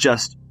 It is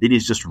just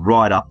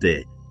right up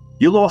there.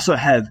 You'll also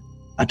have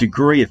a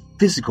degree of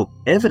physical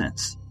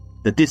evidence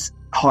that this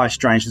high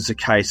strangeness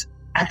case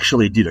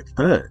actually did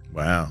occur.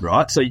 Wow.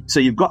 Right? So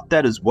you've got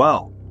that as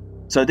well.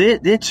 So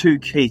they're two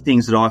key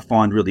things that I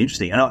find really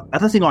interesting. And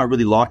another thing I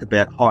really like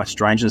about high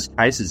strangeness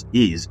cases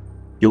is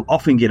you'll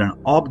often get an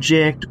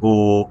object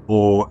or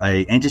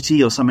a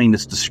entity or something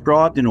that's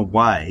described in a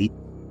way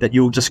that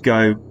you'll just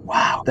go,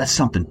 wow, that's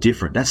something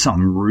different. That's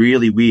something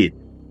really weird.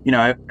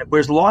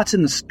 Whereas lights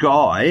in the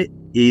sky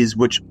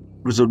which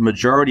was a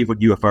majority of what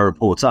UFO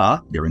reports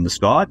are, they're in the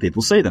sky,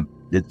 people see them.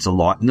 It's a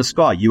light in the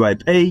sky,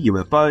 UAP,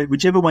 UFO,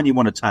 whichever one you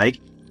want to take,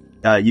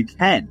 you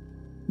can.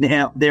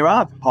 Now, there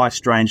are high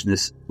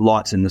strangeness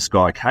lights in the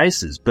sky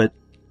cases, but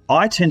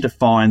I tend to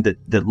find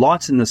that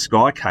lights in the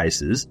sky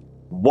cases,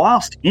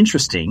 whilst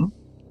interesting,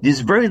 there's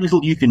very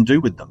little you can do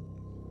with them.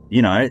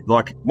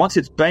 Like once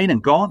it's been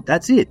and gone,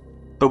 that's it.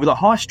 But with a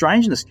high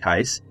strangeness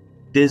case,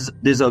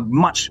 there's a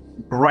much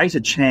greater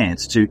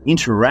chance to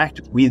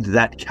interact with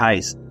that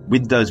case,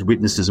 with those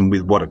witnesses and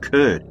with what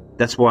occurred.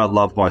 That's why I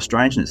love high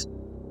strangeness.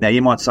 Now,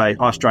 you might say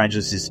high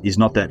strangeness is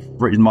not that,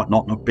 it might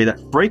not be that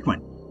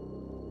frequent.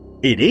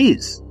 It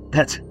is.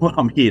 That's what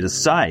I'm here to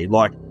say.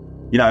 Like,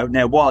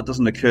 now while it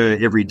doesn't occur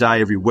every day,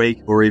 every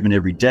week, or even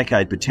every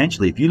decade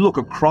potentially, if you look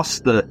across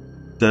the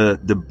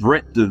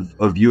breadth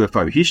of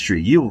UFO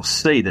history, you will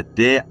see that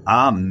there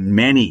are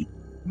many,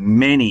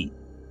 many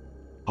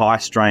high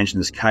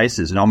strangeness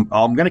cases. And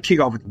I'm going to kick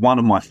off with one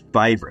of my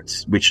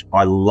favourites, which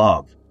I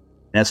love.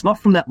 Now, it's not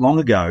from that long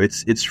ago.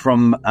 It's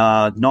from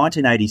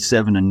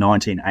 1987 and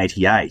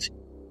 1988.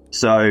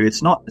 So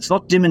it's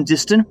not dim and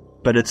distant,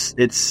 but it's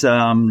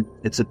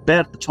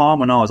about the time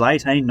when I was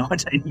 18,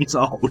 19 years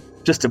old,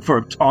 just for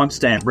a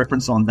timestamp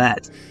reference on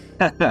that.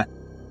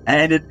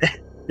 And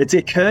it's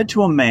occurred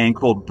to a man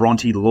called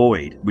Bronte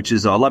Lloyd, which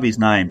is, I love his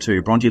name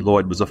too. Bronte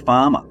Lloyd was a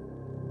farmer,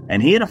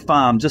 and he had a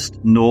farm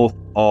just north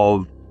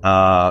of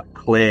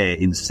Clare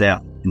in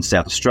South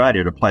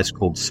Australia at a place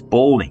called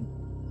Spalding,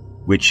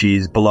 which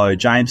is below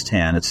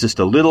Jamestown. It's just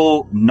a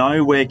little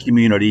nowhere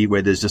community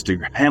where there's just a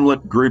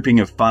hamlet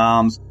grouping of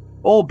farms,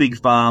 all big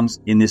farms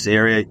in this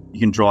area. You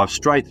can drive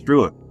straight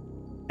through it.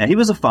 Now, he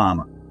was a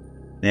farmer.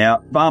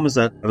 Now, farmers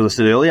are, as I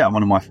said earlier, are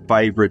one of my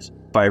favourite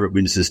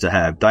witnesses to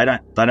have. They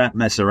don't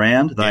mess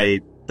around.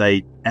 They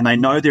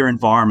know their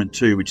environment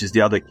too, which is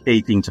the other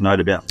key thing to note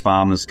about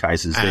farmers'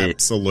 cases.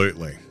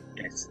 Absolutely.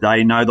 Yes,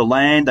 they know the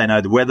land, they know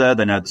the weather,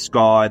 they know the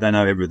sky, they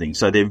know everything.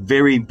 So they're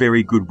very,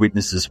 very good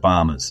witnesses,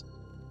 farmers.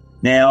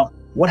 Now,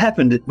 what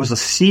happened was a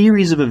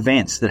series of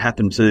events that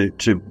happened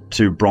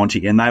to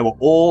Bronte, and they were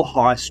all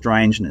high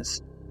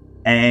strangeness.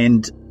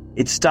 And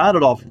it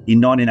started off in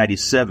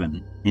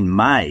 1987, in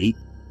May.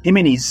 Him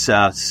and his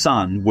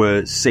son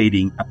were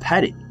seeding a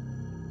paddock.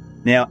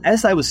 Now,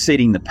 as they were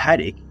seeding the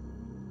paddock,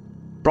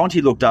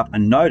 Bronte looked up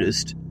and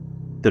noticed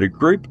that a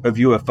group of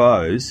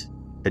UFOs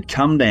had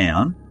come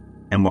down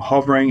and were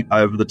hovering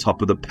over the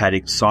top of the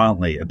paddock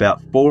silently.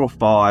 About 4 or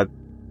 5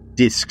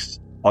 discs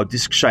or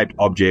disc-shaped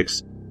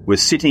objects were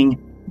sitting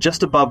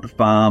just above the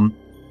farm,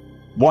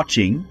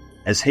 watching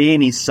as he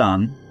and his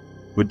son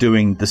were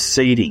doing the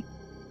seeding.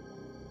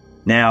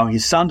 Now,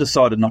 his son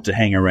decided not to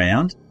hang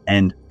around,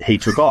 and he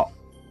took off.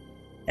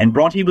 And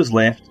Bronte was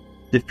left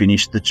to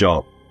finish the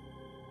job.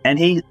 And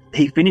he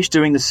finished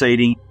doing the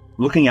seeding,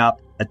 looking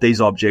up at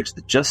these objects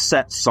that just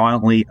sat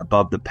silently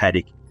above the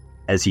paddock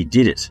as he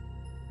did it.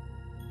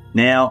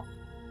 Now,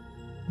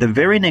 the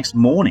very next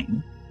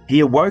morning,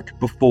 he awoke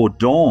before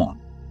dawn,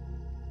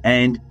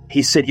 and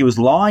he said he was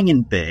lying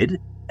in bed,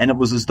 and it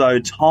was as though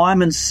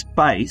time and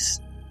space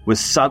was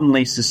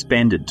suddenly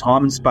suspended.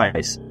 Time and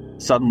space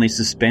suddenly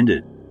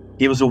suspended.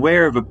 He was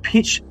aware of a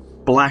pitch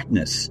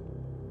blackness,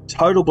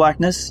 total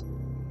blackness,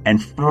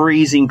 and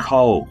freezing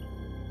cold.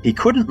 He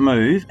couldn't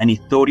move, and he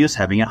thought he was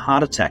having a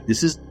heart attack.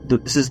 This is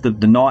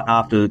the night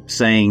after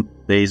seeing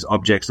these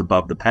objects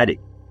above the paddock.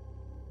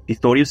 He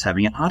thought he was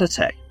having a heart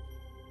attack.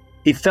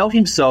 He felt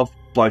himself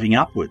floating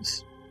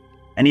upwards,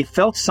 and he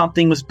felt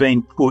something was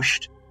being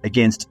pushed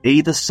against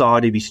either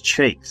side of his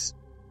cheeks,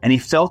 and he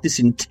felt this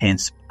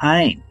intense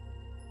pain.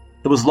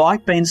 It was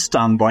like being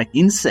stung by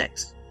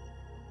insects,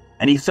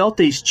 and he felt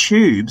these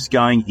tubes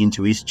going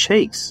into his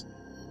cheeks.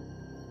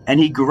 And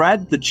he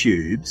grabbed the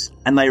tubes,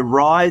 and they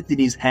writhed in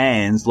his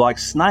hands like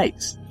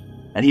snakes,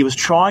 and he was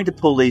trying to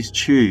pull these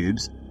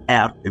tubes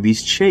out of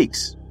his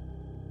cheeks.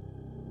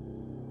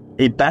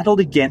 He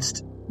battled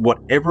against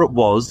whatever it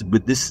was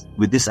with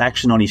this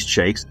action on his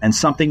cheeks, and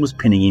something was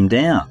pinning him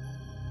down.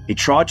 He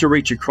tried to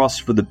reach across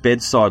for the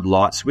bedside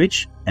light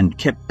switch and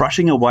kept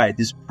brushing away at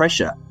this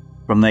pressure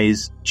from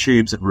these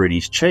tubes that were in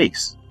his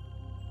cheeks.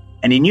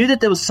 And he knew that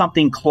there was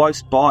something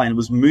close by and it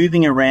was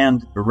moving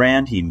around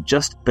him,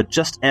 just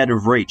out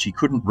of reach. He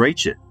couldn't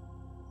reach it.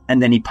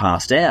 And then he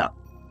passed out.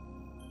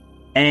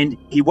 And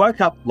he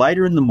woke up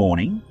later in the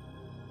morning,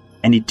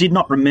 and he did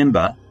not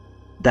remember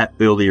that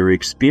earlier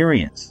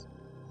experience.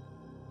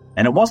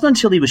 And it wasn't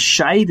until he was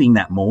shaving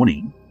that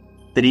morning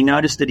that he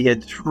noticed that he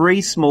had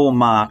 3 small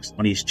marks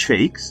on his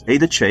cheeks,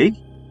 either cheek,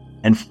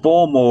 and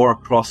 4 more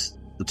across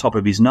the top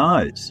of his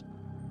nose.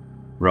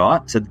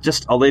 Right? So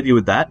I'll leave you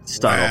with that to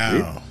start off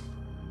with.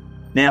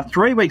 Now,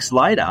 3 weeks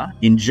later,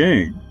 in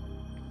June,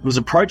 it was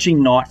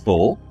approaching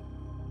nightfall,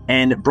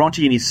 and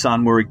Bronte and his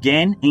son were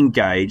again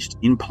engaged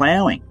in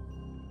ploughing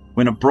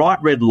when a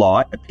bright red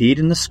light appeared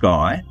in the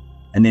sky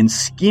and then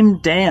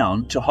skimmed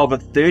down to hover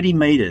 30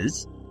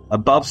 metres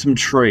above some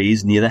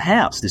trees near the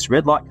house. This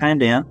red light came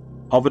down,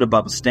 hovered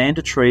above a stand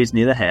of trees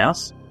near the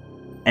house,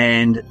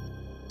 and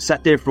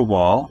sat there for a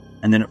while,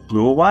 and then it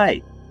flew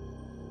away.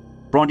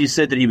 Bronte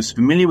said that he was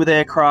familiar with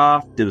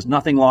aircraft. There was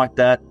nothing like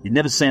that. He'd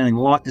never seen anything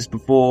like this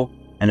before,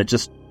 and it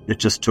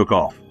just took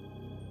off.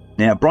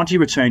 Now, Bronte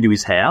returned to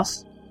his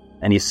house,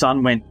 and his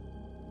son went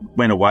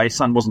away. His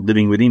son wasn't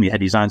living with him. He had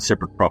his own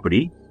separate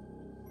property.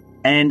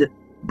 And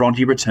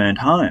Bronte returned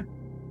home.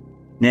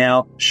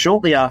 Now,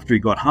 shortly after he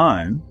got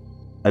home,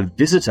 a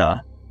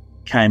visitor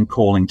came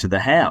calling to the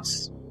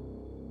house.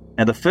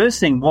 Now, the first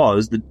thing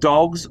was the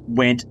dogs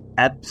went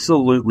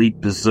absolutely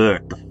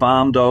berserk. The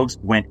farm dogs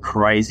went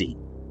crazy,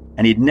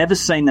 and he'd never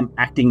seen them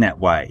acting that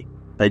way.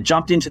 They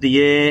jumped into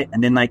the air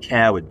and then they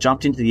cowered,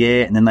 jumped into the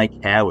air and then they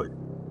cowered.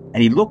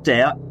 And he looked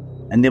out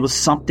and there was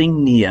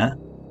something near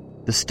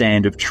the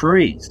stand of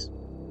trees.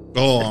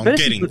 Oh,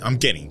 I'm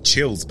getting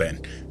chills,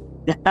 Ben.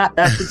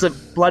 It's a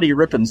bloody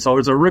ripping, so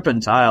it's a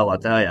ripping tale, I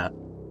tell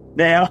you.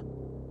 Now,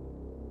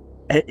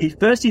 at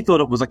first he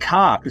thought it was a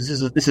car because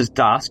this is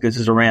dusk. This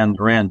is around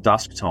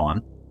dusk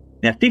time.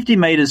 Now, 50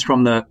 metres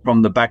from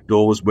the back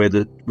door was where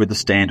the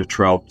stand of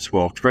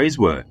 12 trees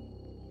were.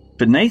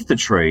 beneath the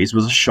trees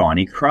was a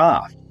shiny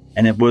craft,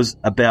 and it was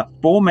about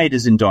 4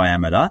 meters in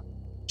diameter,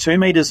 2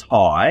 meters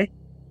high,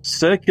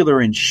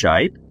 circular in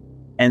shape,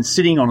 and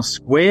sitting on a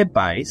square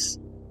base,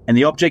 and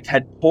the object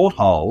had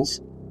portholes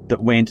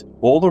that went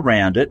all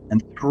around it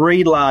and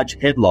 3 large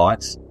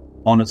headlights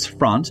on its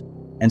front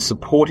and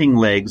supporting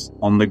legs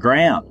on the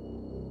ground.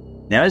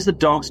 Now, as the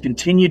dogs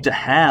continued to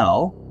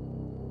howl,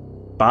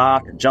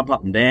 bark, and jump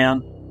up and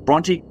down,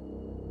 Bronte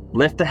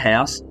left the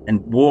house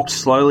and walked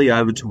slowly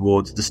over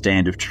towards the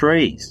stand of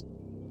trees.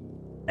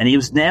 And he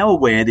was now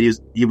aware that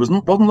he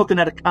wasn't looking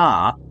at a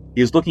car, he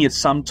was looking at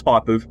some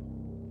type of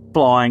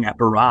flying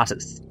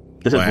apparatus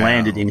that had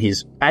landed in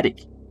his paddock.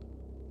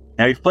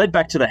 Now, he fled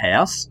back to the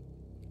house,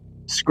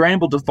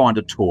 scrambled to find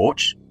a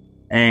torch,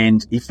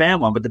 and he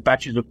found one, but the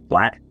batteries were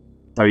flat.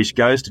 So he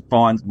goes to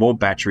find more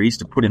batteries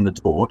to put in the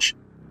torch.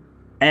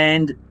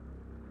 And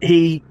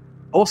he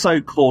also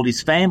called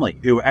his family,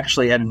 who were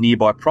actually at a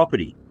nearby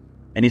property.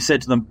 And he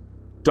said to them,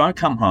 "Don't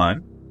come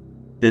home.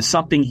 There's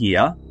something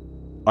here.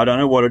 I don't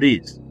know what it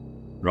is."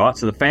 Right?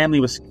 So the family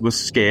was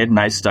scared, and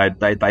they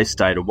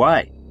stayed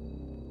away.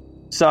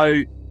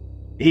 So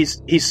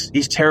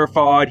he's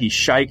terrified. He's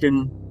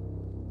shaken.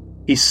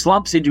 He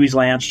slumps into his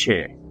lounge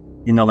chair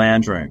in the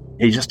lounge room.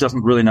 He just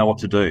doesn't really know what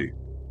to do.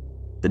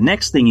 The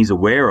next thing he's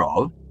aware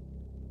of,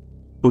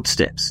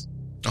 footsteps.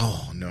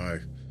 Oh, no.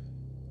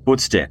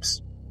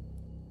 Footsteps.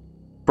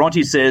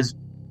 Bronte says,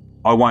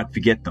 "I won't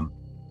forget them.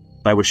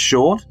 They were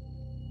short,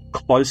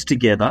 close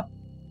together,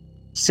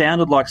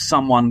 sounded like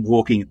someone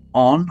walking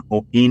on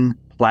or in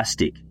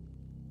plastic.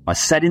 I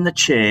sat in the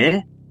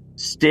chair,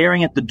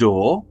 staring at the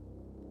door.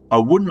 I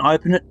wouldn't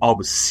open it. I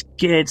was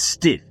scared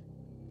stiff."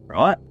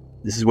 Right?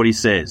 This is what he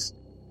says.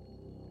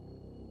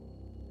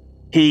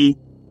 He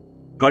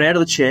got out of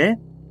the chair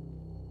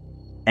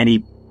and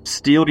he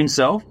steeled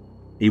himself.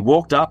 He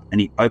walked up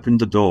and he opened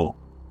the door.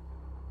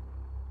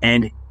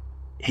 And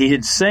he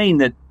had seen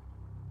that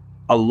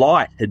a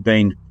light had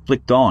been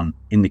flicked on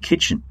in the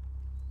kitchen.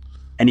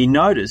 And he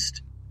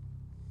noticed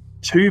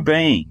 2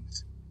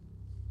 beings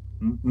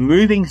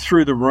moving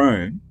through the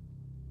room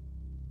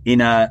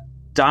in a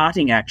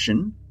darting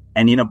action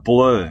and in a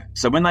blur.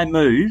 So when they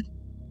moved,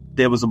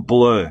 there was a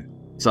blur.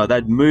 So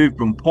they'd moved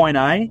from point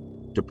A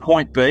to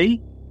point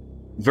B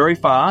very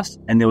fast,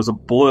 and there was a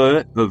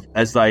blur of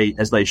as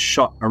they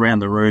shot around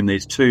the room,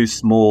 these 2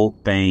 small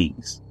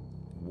beings.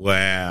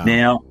 Wow.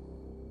 Now,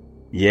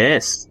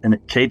 yes, and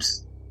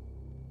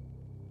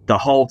the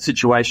whole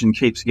situation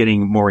keeps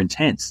getting more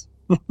intense.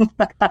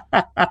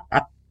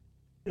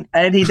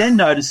 And he then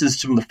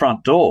notices from the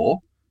front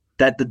door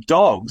that the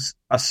dogs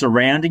are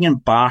surrounding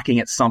and barking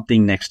at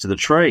something next to the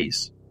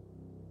trees.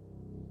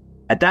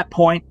 At that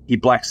point, he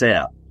blacks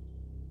out,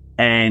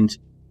 and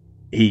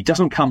he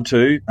doesn't come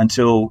to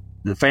until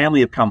the family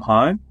have come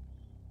home,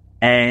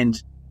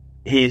 and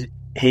he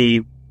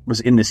was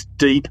in this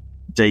deep,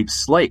 deep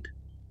sleep.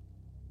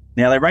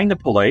 Now, they rang the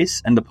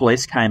police, and the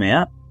police came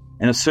out,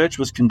 and a search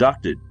was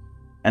conducted,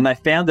 and they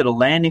found that a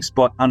landing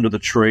spot under the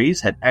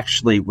trees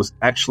was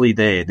actually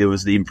there. There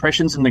was the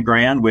impressions in the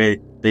ground where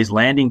these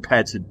landing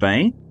pads had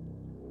been,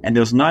 and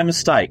there was no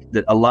mistake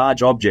that a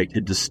large object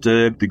had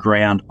disturbed the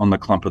ground on the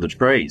clump of the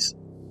trees.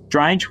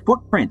 Strange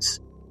footprints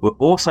were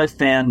also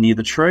found near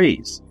the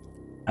trees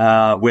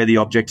where the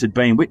object had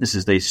been.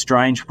 Witnesses, these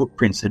strange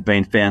footprints had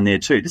been found there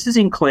too. This is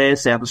in Clare,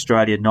 South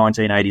Australia,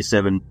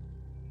 1987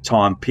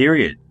 time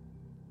period.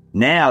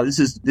 Now, this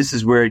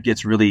is where it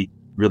gets really,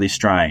 really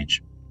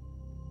strange.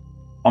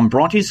 On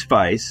Bronte's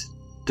face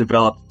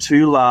developed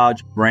 2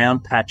 large brown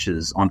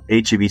patches on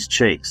each of his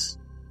cheeks.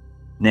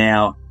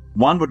 Now,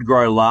 one would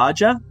grow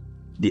larger,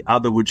 the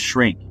other would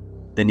shrink.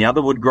 Then the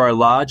other would grow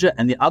larger,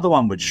 and the other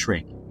one would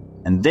shrink.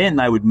 And then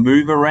they would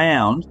move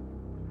around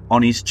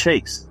on his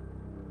cheeks.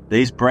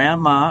 These brown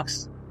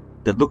marks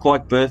that look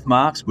like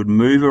birthmarks would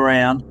move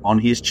around on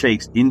his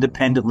cheeks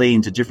independently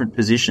into different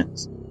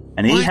positions.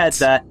 And he had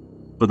that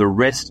for the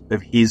rest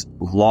of his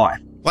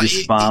life.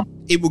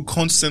 It would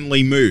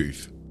constantly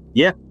move.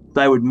 Yep.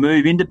 They would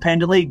move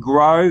independently,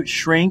 grow,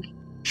 shrink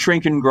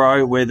and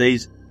grow where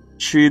these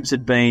tubes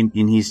had been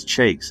in his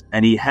cheeks.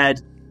 And he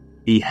had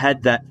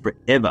that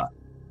forever.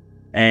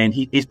 And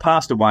he's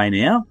passed away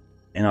now.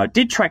 And I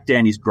did track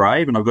down his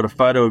grave, and I've got a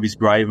photo of his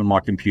grave on my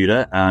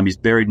computer. He's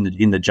buried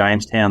in the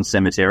Jamestown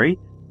Cemetery.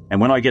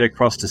 And when I get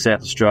across to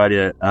South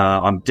Australia,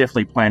 I'm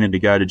definitely planning to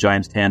go to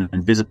Jamestown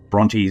and visit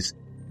Bronte's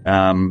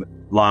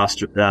last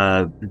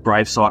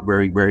gravesite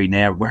where he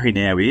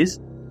now is.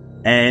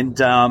 And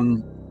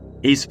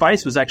his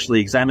face was actually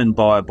examined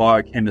by a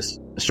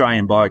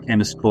Australian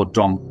biochemist called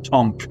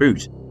Tom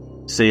Coote,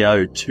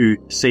 C-O-O-T-E.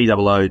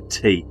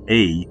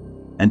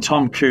 And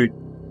Tom Coote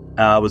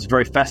was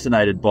very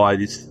fascinated by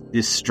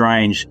this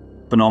strange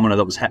phenomena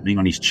that was happening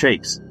on his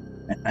cheeks.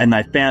 And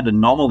they found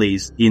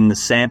anomalies in the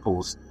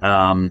samples.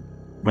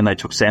 When they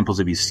took samples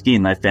of his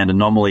skin, they found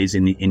anomalies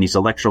in his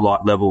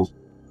electrolyte levels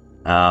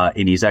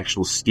in his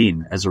actual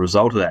skin as a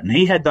result of that. And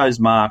he had those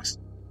marks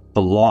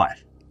for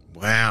life.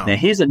 Wow. Now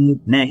here's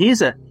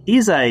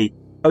a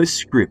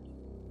postscript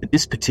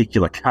this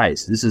particular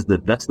case.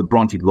 That's the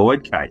Bronte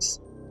Lloyd case.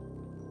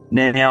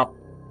 Now,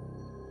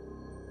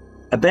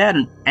 about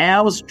an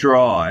hour's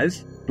drive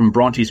from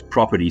Bronte's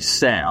property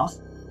south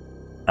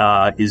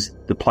is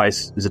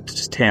a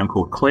town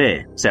called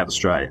Clare, South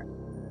Australia.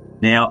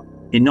 Now,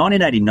 in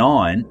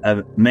 1989,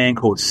 a man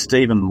called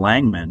Stephen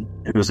Langman,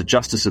 who was a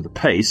justice of the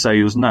peace, so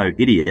he was no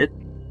idiot,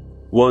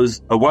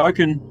 was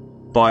awoken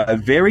by a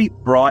very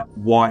bright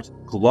white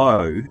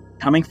glow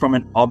coming from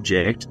an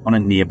object on a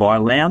nearby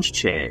lounge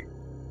chair.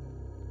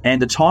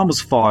 And the time was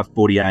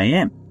 5:40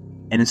 a.m.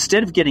 And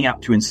instead of getting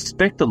up to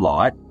inspect the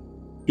light,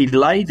 he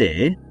lay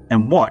there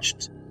and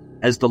watched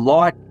as the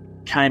light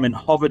came and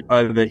hovered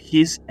over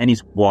his and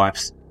his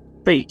wife's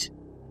feet.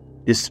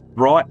 This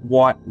bright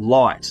white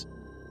light.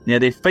 Now,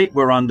 their feet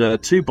were under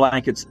 2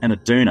 blankets and a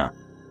doona,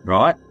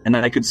 right? And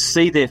they could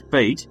see their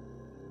feet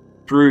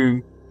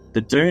through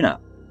the doona.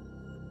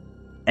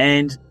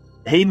 And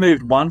he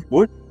moved 1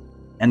 foot,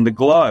 and the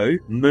glow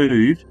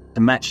moved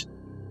to match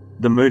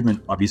the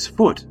movement of his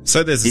foot.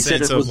 So there's a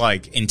sense of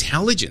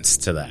intelligence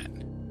to that.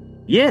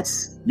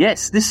 Yes.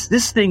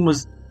 This thing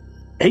was,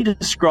 he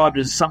described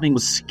it as something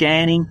was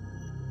scanning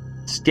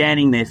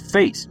their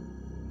feet.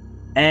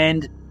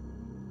 And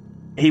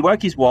he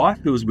woke his wife,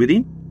 who was with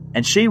him,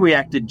 and she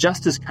reacted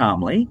just as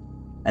calmly,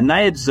 and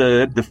they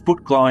observed the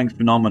foot glowing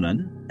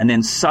phenomenon, and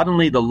then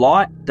suddenly the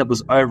light that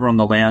was over on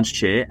the lounge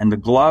chair and the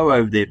glow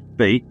over their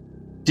feet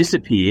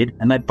disappeared,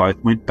 and they both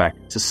went back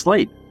to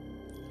sleep.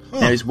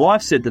 Now, his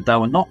wife said that they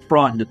were not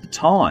frightened at the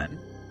time,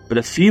 but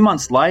a few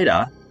months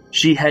later,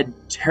 she had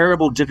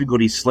terrible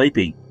difficulty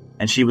sleeping,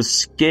 and she was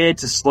scared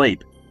to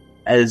sleep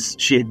as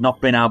she had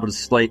not been able to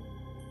sleep.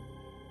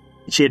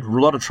 She had a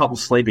lot of trouble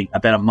sleeping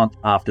about a month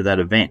after that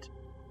event.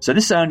 So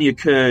this only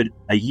occurred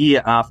a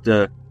year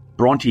after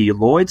Bronte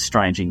Lloyd's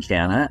strange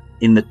encounter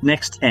in the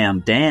next town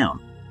down.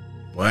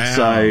 Wow.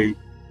 So,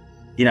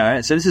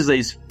 so this is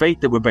these feet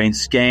that were being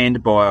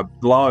scanned by a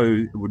glow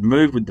that would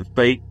move with the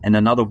feet and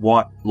another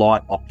white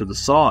light off to the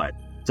side.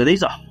 So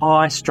these are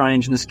high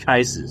strangeness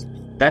cases.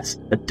 That's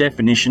a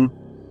definition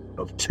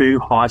of 2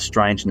 high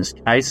strangeness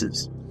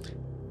cases.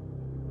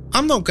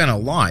 I'm not going to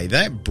lie,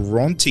 that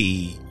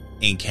Bronte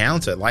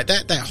encounter, like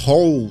that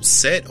whole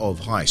set of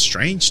high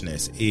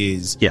strangeness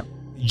is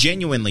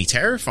genuinely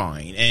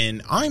terrifying,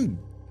 and I'm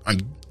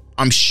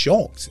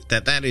shocked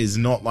that is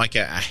not like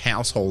a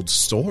household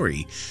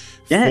story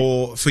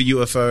for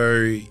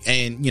UFO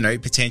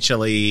and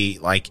potentially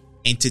like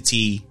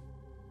entity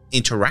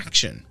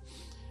interaction.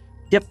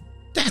 Yep,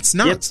 that's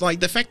nuts. Like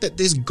the fact that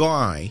this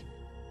guy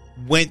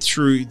went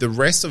through the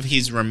rest of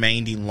his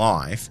remaining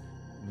life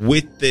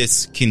with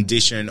this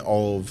condition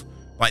of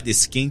like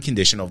this skin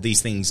condition of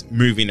these things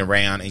moving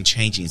around and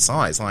changing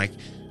size, like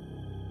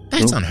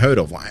that's unheard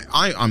of. Like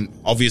I'm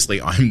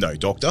no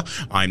doctor,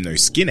 I'm no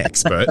skin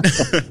expert,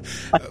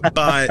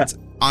 but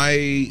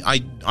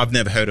I've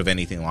never heard of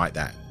anything like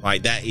that.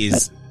 Like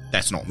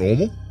that's not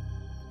normal.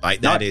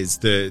 Like that is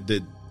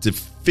the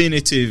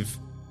definitive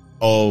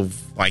of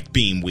like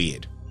being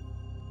weird.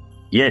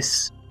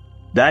 Yes,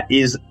 it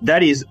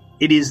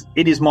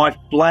is my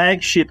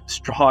flagship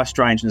high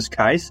strangeness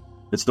case.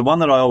 It's the one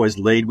that I always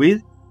lead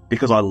with,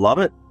 because I love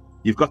it.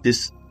 You've got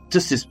this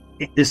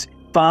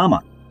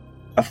farmer,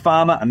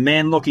 a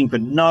man looking for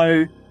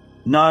no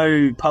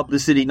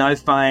publicity, no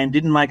fame,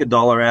 didn't make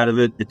 $1 out of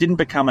it. It didn't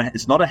become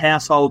it's not a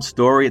household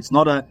story. It's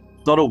not a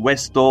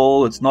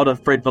Westall. It's not a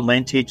Fred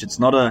Valentich. It's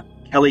not a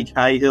Kelly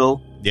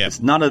Cahill. Yeah. It's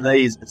none of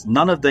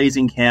these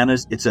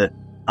encounters. It's an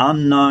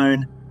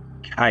unknown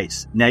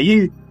case. Now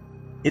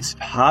it's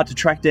hard to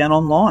track down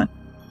online.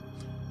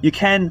 You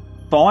can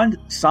find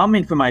some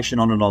information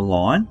on it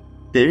online.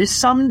 There is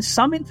some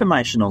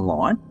information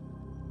online,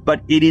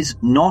 but it is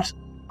not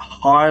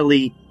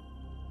highly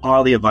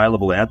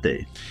available out there.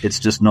 It's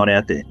just not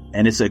out there.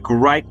 And it's a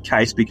great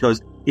case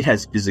because it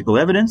has physical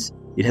evidence.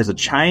 It has a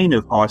chain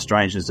of high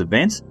strangeness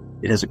events.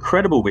 It has a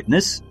credible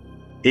witness.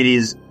 It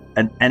is,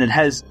 and it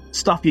has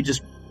stuff you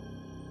just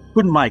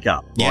couldn't make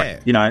up.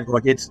 Like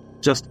it's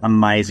just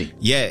amazing.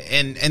 Yeah.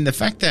 And the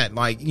fact that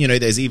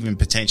there's even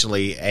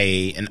potentially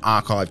an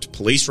archived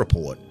police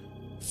report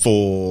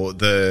for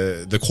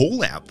the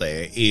call out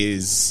there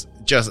is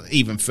just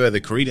even further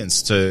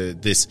credence to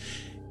this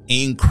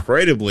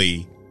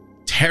incredibly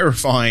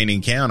terrifying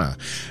encounter.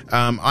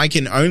 I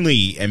can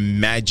only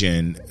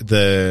imagine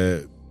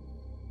the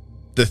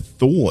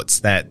thoughts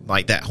that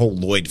that whole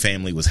Lloyd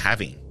family was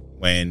having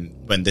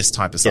when this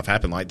type of stuff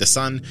happened. Like the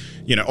son,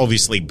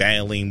 obviously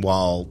bailing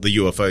while the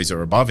UFOs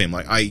are above him.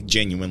 Like I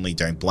genuinely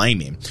don't blame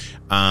him.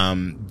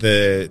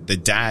 The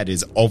dad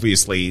is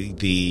obviously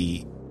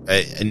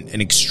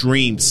an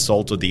extreme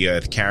salt of the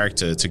earth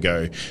character to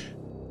go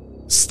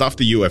stuff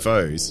the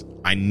UFOs.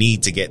 I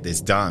need to get this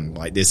done.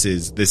 Like this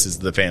is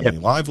the family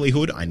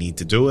livelihood. I need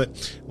to do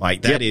it.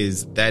 Like that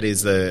is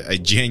a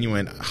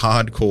genuine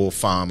hardcore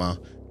farmer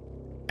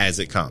as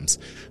it comes.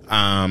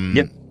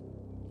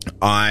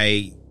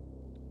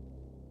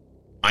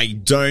 I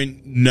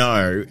don't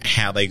know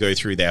how they go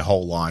through their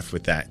whole life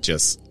with that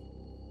just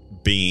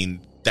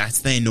being that's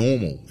their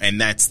normal, and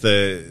that's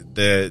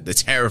the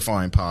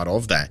terrifying part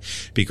of that,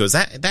 because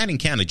that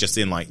encounter just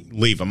didn't like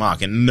leave a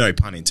mark, and no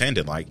pun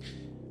intended, like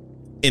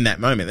in that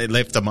moment it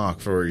left a mark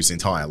for his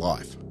entire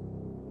life.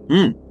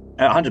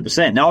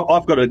 100%. Now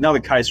I've got another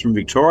case from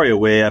Victoria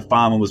where a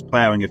farmer was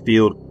ploughing a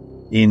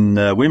field in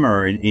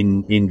Wimmera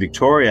in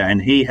Victoria,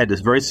 and he had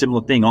this very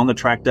similar thing on the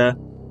tractor,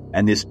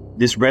 and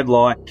this red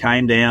light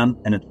came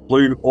down and it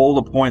flew all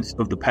the points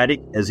of the paddock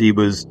as he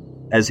was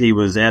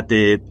out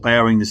there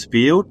ploughing this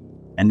field.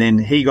 And then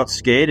he got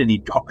scared and he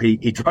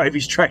drove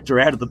his tractor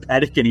out of the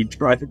paddock and he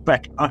drove it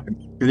back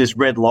home because this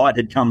red light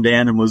had come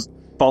down and was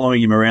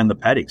following him around the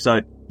paddock.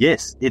 So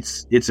yes,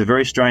 it's a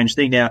very strange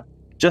thing. Now,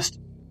 just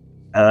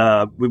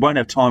we won't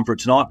have time for it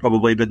tonight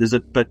probably, but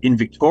in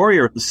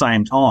Victoria at the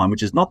same time,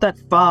 which is not that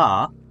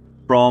far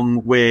from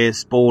where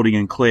Spalding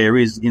and Clare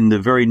is, in the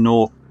very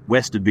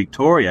northwest of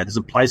Victoria, there's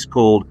a place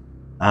called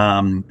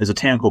there's a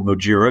town called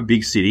Mildura,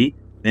 big city.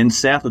 Then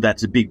south of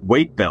that's a big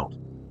wheat belt.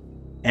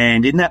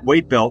 And in that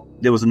wheat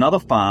belt, there was another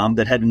farm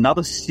that had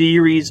another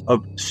series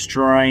of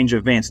strange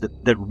events that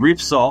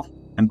riffs off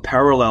and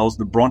parallels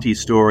the Bronte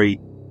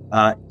story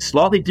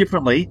slightly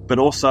differently, but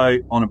also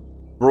on a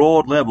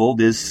broad level,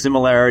 there's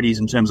similarities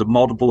in terms of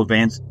multiple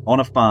events on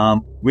a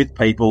farm with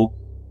people.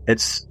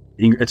 It's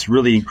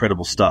really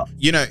incredible stuff.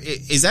 You know,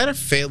 is that a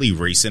fairly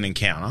recent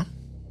encounter?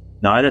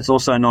 No, that's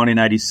also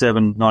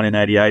 1987,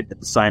 1988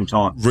 at the same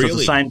time. Really? So it's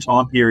the same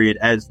time period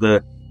as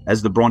the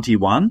Bronte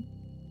one.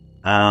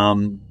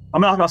 I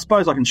mean, I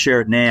suppose I can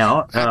share it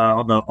now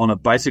on a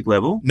basic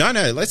level. No,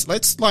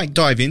 let's like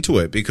dive into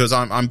it, because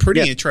I'm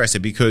pretty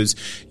interested, because,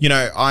 you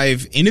know,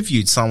 I've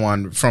interviewed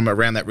someone from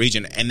around that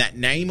region, and that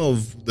name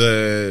of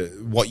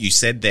what you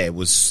said there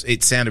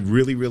it sounded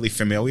really, really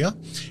familiar.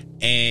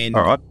 And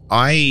all right.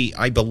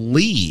 I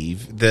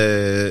believe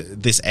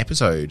this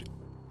episode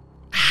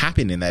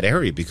happened in that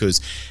area, because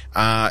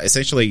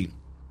essentially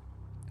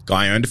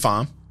guy owned a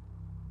farm.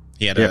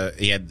 He had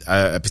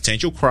a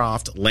potential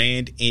craft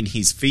land in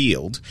his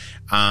field,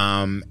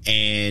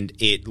 and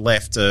it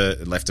left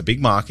a big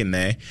mark in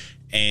there.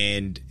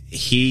 And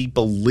he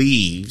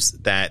believes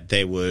that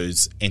there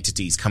was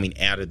entities coming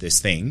out of this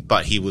thing,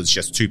 but he was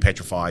just too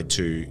petrified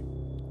to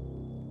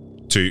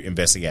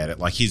investigate it.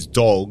 Like, his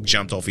dog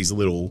jumped off his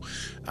little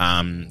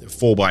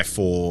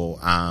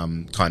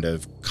 4x4 kind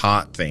of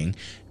cart thing,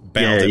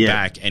 barreled it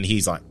back, and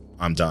he's like,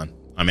 "I'm done.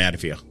 I'm out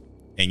of here."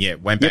 And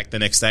went back the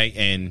next day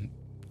and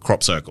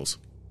crop circles.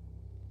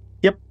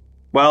 Yep.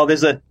 Well,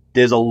 there's a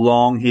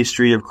long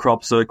history of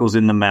crop circles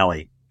in the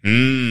Mallee.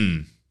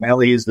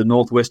 Mallee is the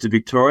northwest of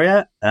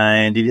Victoria,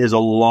 and it has a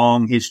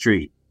long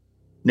history.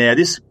 Now,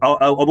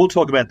 I will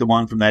talk about the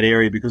one from that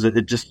area, because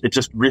it just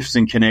riffs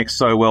and connects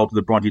so well to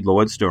the Bronte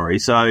Lloyd story.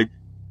 So,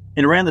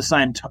 around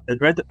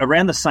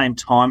the same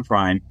time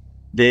frame,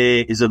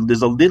 there's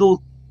a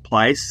little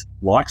place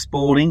like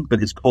Spalding,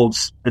 but it's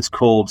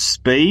called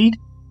Speed,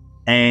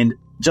 and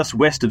just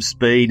west of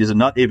Speed is a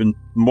not even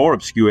more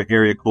obscure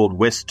area called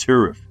West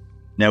Turriff.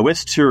 Now,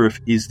 West Turriff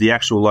is the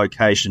actual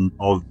location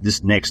of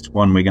this next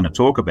one we're going to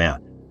talk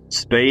about.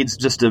 Speed's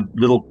just a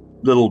little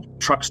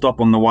truck stop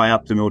on the way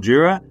up to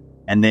Mildura,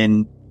 and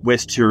then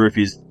West Turriff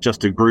is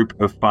just a group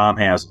of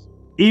farmhouses,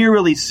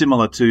 eerily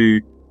similar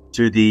to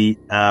the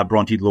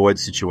Bronte Lloyd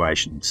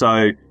situation.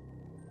 So,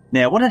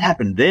 now what had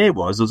happened there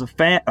was a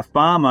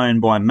farm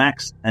owned by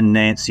Max and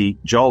Nancy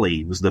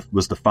Jolly was the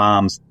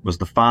farmers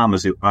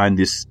who owned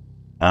this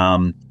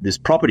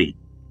property,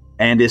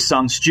 and their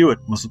son Stuart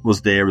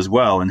was there as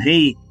well, and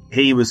he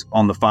was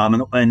on the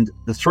farm, and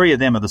the three of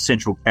them are the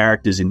central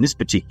characters in this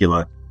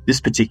particular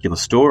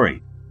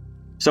story.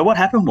 So what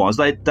happened was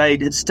they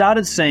had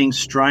started seeing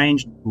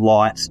strange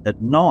lights at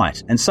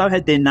night, and so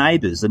had their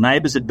neighbours. The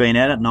neighbours had been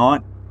out at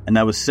night, and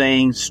they were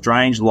seeing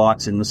strange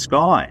lights in the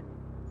sky.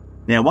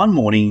 Now, one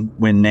morning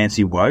when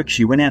Nancy woke,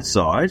 she went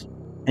outside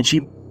and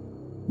she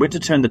went to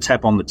turn the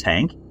tap on the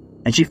tank,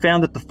 and she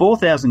found that the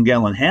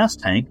 4,000-gallon house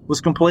tank was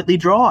completely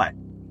dry.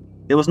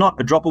 There was not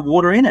a drop of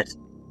water in it,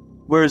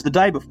 whereas the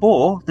day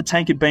before, the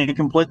tank had been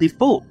completely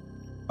full.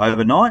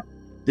 Overnight,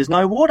 there's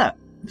no water.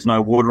 There's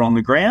no water on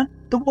the ground.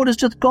 The water's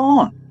just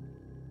gone.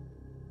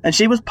 And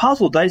she was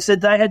puzzled. They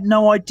said they had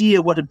no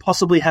idea what had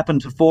possibly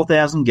happened to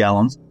 4,000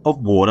 gallons of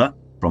water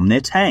from their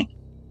tank.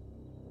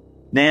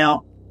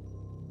 Now,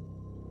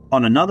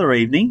 on another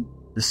evening,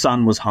 the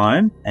son was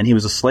home and he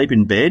was asleep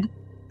in bed,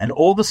 and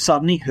all of a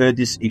sudden he heard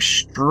this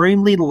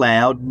extremely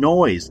loud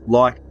noise,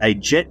 like a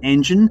jet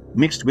engine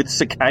mixed with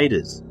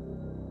cicadas.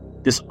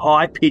 This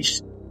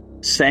high-pitched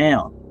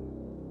sound.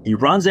 He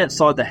runs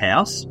outside the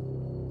house,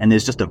 and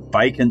there's just a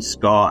vacant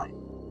sky.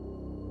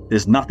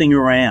 There's nothing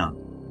around.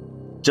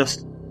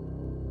 Just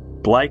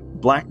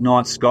black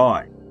night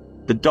sky.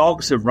 The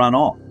dogs have run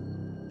off.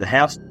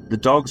 The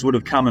dogs would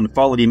have come and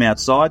followed him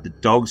outside. The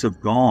dogs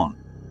have gone.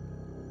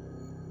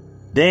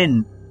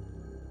 Then,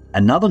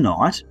 another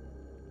night,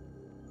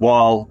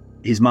 while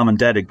his mum and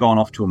dad had gone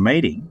off to a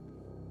meeting,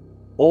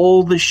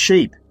 all the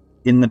sheep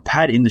in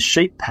the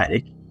sheep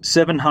paddock,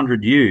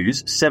 700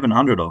 ewes,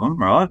 700 of them,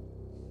 right,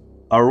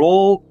 are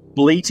all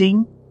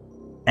bleating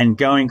and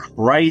going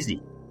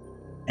crazy.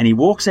 And he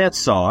walks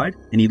outside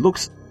and he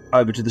looks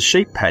over to the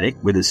sheep paddock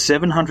where there's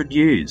 700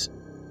 ewes.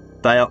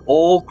 They are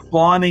all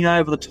climbing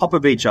over the top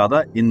of each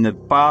other in the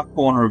far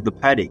corner of the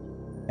paddock,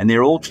 and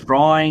they're all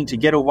trying to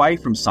get away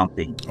from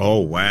something. Oh,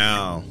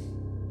 wow.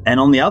 And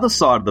on the other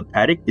side of the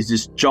paddock is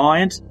this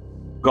giant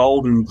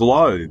golden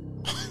globe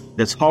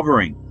that's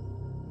hovering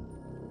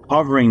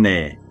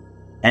there.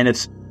 And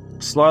it's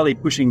slowly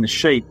pushing the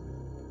sheep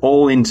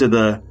all into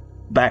the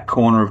back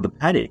corner of the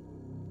paddock.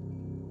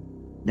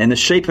 And the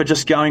sheep are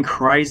just going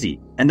crazy.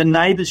 And the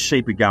neighbours'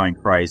 sheep are going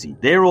crazy.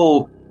 They're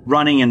all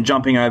running and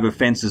jumping over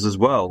fences as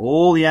well.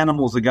 All the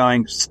animals are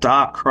going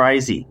stark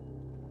crazy.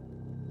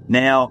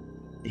 Now,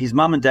 his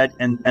mum and dad,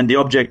 and the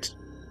object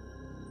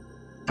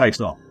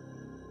takes off.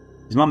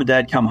 His mum and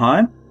dad come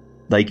home.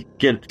 They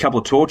get a couple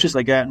of torches.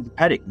 They go out into the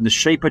paddock. And the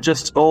sheep are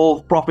just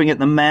all frothing at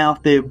the mouth.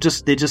 They're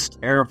just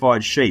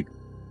terrified sheep.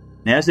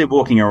 Now, as they're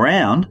walking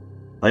around,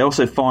 they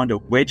also find a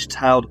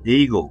wedge-tailed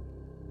eagle.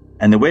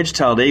 And the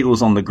wedge-tailed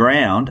eagle's on the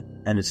ground,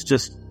 and it's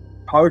just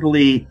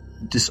totally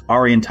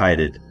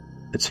disorientated.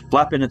 It's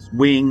flapping its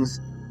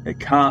wings. It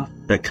can't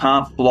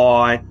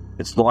fly.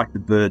 It's like the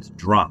bird's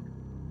drunk.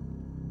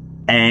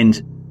 And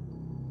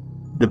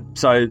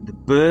so the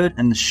bird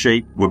and the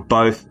sheep were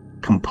both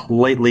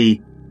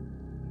completely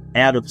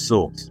out of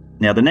sorts.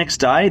 Now, the next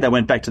day, they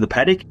went back to the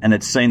paddock and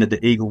had seen that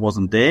the eagle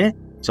wasn't there,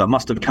 so it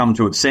must have come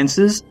to its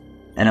senses,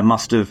 and it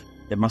must have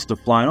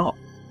flown off.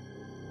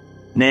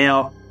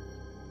 Now,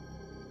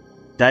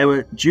 they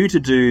were due to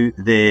do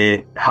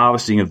their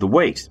harvesting of the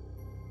wheat,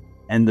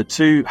 and the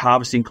two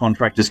harvesting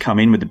contractors come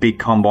in with the big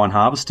combine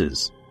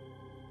harvesters.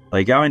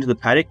 They go into the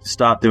paddock to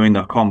start doing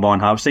the combine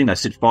harvesting. They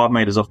sit 5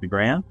 metres off the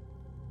ground.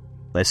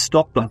 They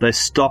stop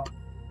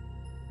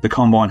the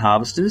combine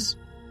harvesters,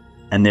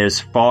 and there's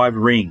 5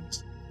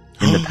 rings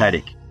in the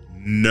paddock.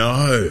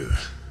 No.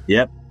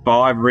 Yep,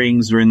 5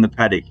 rings are in the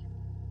paddock.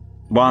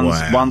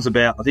 One's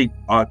about, I think,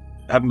 I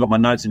haven't got my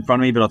notes in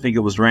front of me, but I think it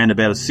was around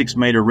about a 6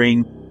 metre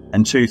ring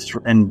and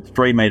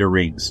 3 metre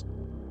rings.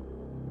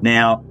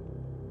 Now,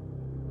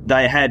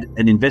 they had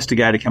an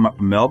investigator come up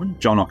from Melbourne,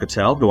 John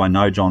Ockertell, who I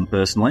know John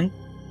personally,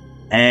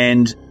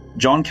 and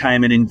John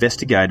came and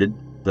investigated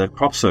the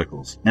crop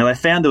circles. Now, they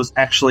found there was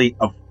actually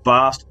a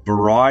vast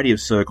variety of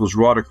circles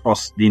right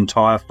across the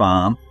entire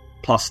farm,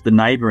 plus the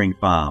neighbouring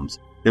farms.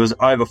 There was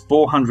over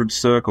 400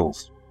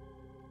 circles.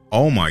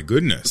 Oh, my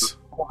goodness.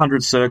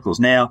 400 circles.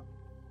 Now,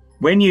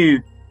 when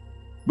you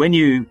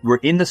were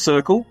in the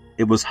circle,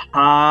 it was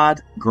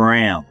hard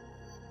ground.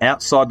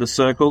 Outside the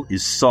circle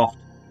is soft,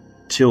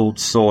 tilled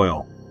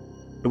soil.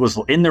 It was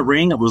in the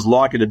ring, it was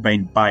like it had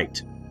been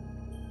baked.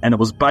 And it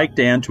was baked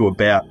down to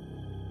about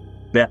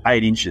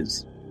 8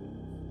 inches.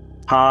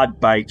 Hard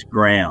baked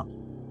ground.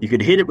 You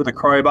could hit it with a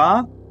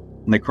crowbar,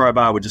 and the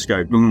crowbar would just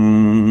go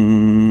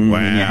boom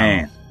in your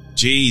hand.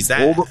 Geez,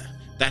 that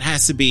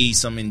has to be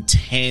some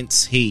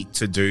intense heat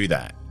to do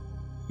that.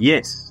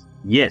 Yes.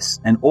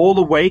 And all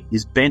the wheat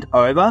is bent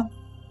over,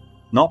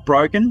 not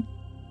broken,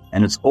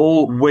 and it's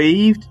all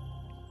weaved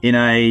in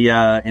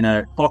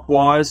a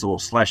clockwise or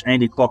 /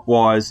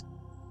 anti-clockwise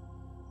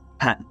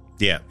pattern.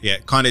 Yeah,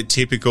 kind of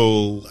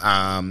typical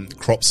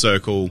crop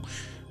circle,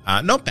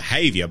 not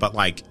behaviour, but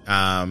like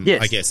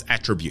I guess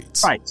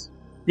attributes. Right.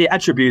 Yeah,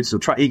 attributes or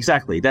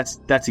exactly.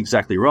 That's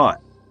exactly right.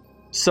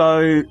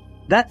 So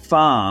that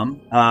farm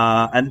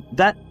and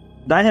that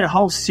they had a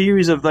whole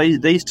series of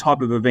these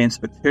type of events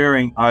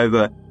occurring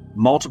over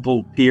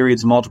multiple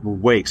periods, multiple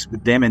weeks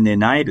with them and their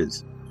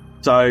neighbours.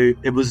 So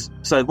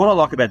what I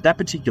like about that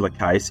particular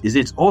case is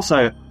it's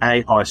also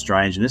high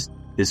strangeness.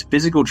 There's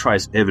physical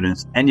trace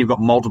evidence, and you've got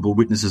multiple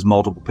witnesses,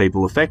 multiple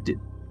people affected.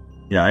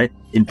 You know,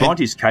 in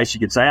Bronte's case, you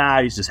could say,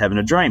 he's just having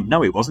a dream.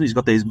 No, he wasn't. He's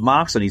got these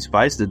marks on his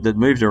face that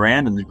moved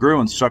around and grew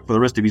and stuck for the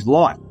rest of his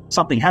life.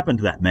 Something happened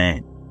to that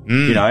man.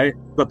 You know,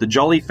 got the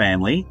Jolly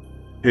family,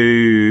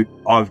 who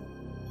I've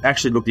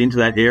actually looked into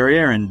that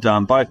area, and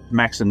both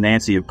Max and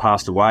Nancy have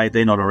passed away.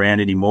 They're not around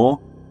anymore.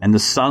 And the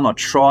son, I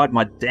tried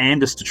my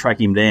damnedest to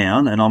track him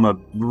down, and I'm like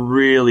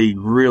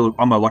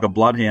a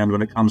bloodhound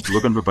when it comes to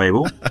looking for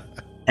people.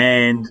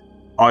 And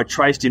I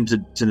traced him to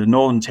the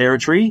Northern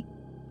Territory,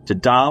 to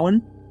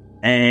Darwin,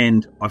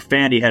 and I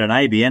found he had an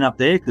ABN up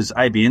there, because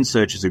ABN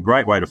search is a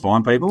great way to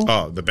find people.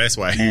 Oh, the best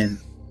way. And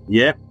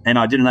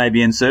I did an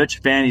ABN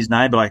search, found his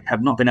name, but I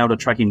have not been able to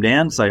track him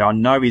down, so I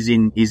know he's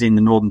in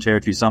the Northern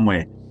Territory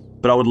somewhere.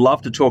 But I would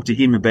love to talk to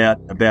him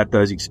about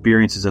those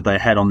experiences that they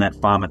had on that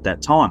farm at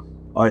that time.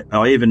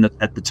 I even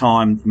at the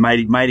time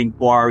made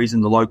inquiries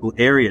in the local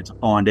area to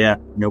find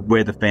out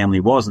where the family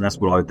was, and that's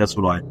what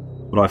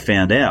I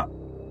found out.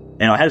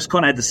 And I just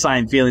kind of had the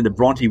same feeling that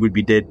Bronte would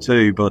be dead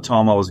too. By the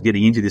time I was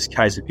getting into this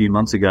case a few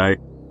months ago,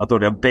 I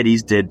thought, I bet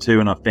he's dead too,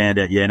 and I found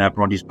out,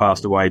 Bronte's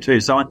passed away too.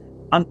 So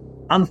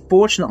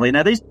unfortunately,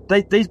 now these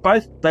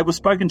both were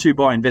spoken to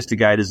by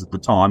investigators at the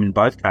time in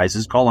both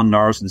cases. Colin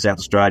Norris in South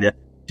Australia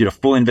did a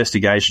full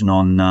investigation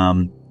on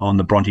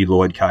the Bronte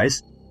Lloyd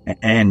case,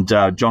 and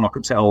John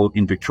Ockertell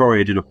in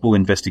Victoria did a full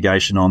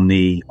investigation on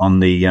the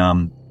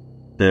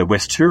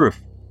West Turif,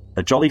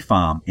 a Jolly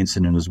Farm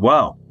incident as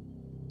well.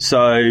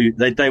 So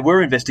they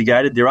were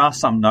investigated. There are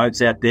some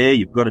notes out there.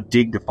 You've got to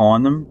dig to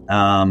find them.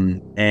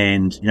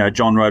 And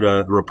John wrote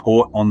a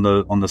report on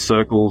the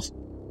circles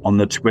on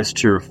the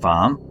Twestura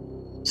farm.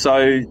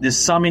 So there's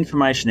some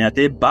information out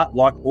there, but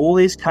like all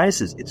these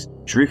cases, it's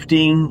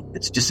drifting,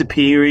 it's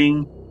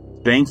disappearing,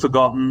 it's being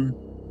forgotten.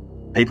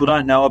 People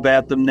don't know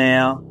about them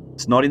now.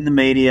 It's not in the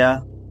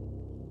media.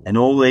 And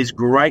all these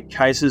great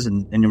cases,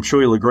 and I'm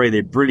sure you'll agree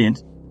they're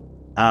brilliant,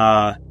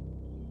 are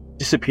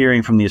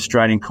disappearing from the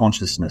Australian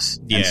consciousness.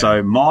 Yeah. And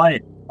so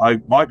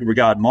I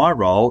regard my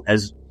role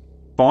as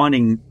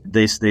finding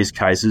these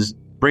cases,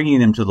 bringing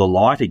them to the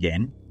light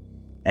again.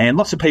 And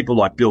lots of people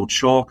like Bill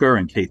Chalker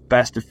and Keith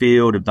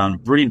Basterfield have done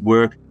brilliant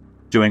work,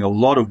 doing a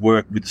lot of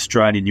work with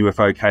Australian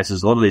UFO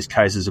cases. A lot of these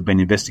cases have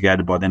been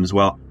investigated by them as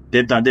well.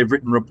 They've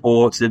written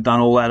reports, they've done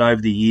all that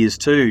over the years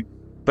too.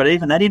 But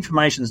even that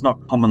information is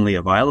not commonly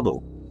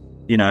available.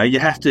 You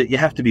have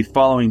to be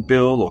following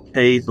Bill or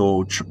Keith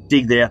or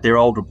dig out their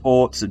old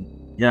reports, and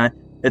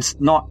it's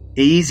not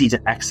easy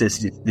to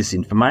access this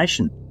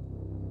information.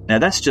 Now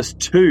that's just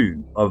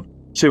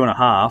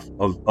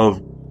 2.5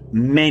 of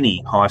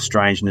many high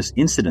strangeness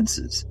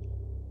incidences.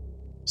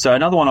 So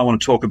another one I want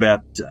to talk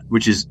about,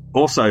 which is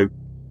also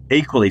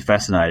equally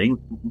fascinating.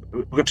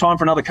 We've got time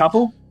for another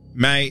couple?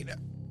 Mate,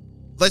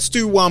 let's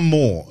do one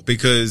more,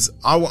 because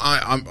I'm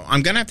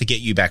going to have to get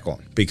you back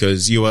on,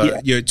 because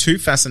you're too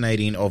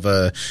fascinating of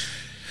a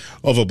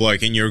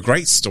bloke, and you're a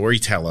great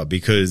storyteller,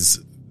 because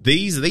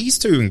these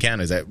two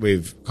encounters that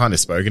we've kind of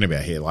spoken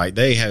about here, like,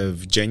 they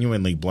have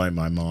genuinely blown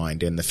my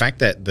mind. And the fact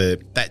that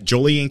that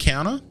Jolly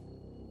encounter,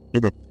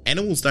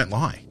 animals don't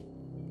lie.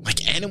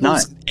 Like,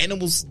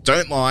 animals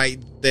don't lie.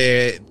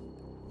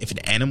 If an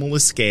animal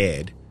is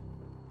scared,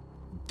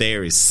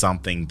 there is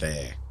something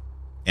there.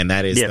 And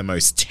that is the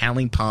most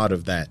telling part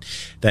of that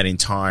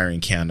entire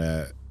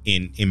encounter,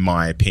 in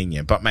my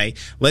opinion. But, mate,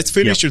 let's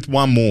finish with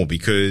one more,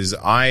 because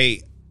I'm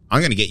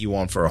going to get you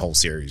on for a whole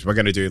series. We're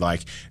going to do,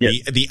 like,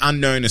 the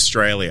unknown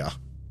Australia.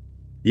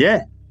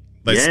 Yeah.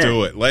 Let's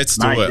do it. Let's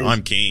do it.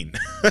 I'm keen.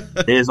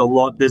 There's a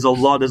lot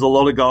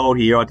of gold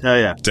here, I tell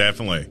you.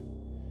 Definitely.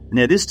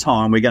 Now, this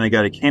time we're going to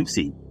go to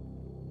Kempsey.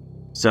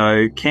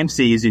 So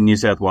Kempsey is in New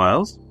South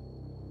Wales.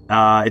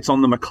 It's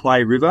on the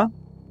Macleay River.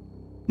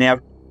 Now,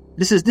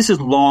 this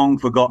is long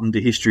forgotten to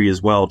history as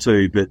well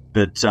too. But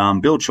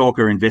Bill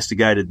Chalker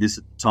investigated this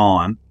at the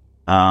time.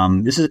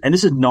 This is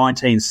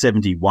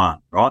 1971,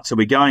 right? So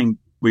we're going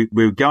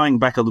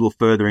back a little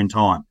further in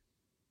time.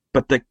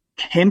 But the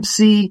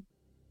Kempsey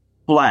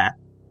flat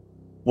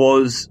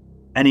was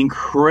an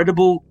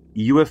incredible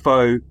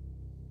UFO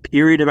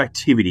period of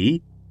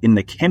activity in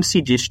the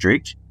Kempsey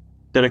district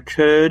that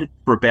occurred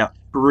for about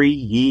 3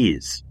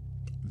 years.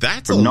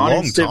 That's a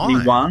long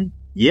time.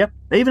 Yep,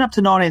 even up to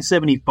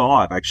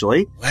 1975,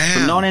 actually. Wow.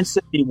 From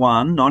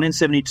 1971,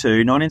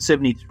 1972,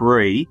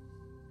 1973,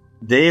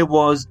 there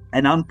was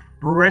an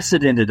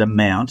unprecedented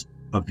amount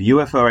of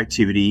UFO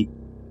activity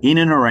in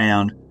and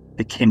around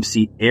the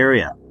Kempsey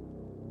area.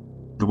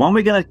 The one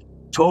we're going to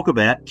talk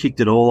about kicked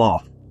it all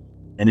off,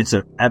 and it's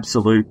an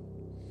absolute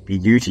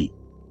beauty.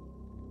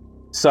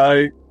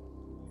 So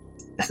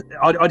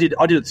I did a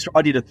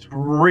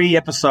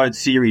 3-episode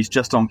series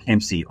just on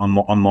Kempsey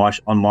on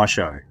my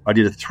show. I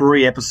did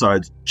 3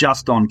 episodes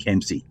just on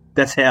Kempsey.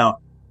 That's how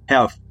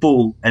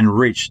full and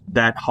rich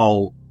that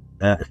whole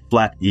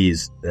flat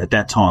is at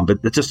that time.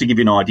 But just to give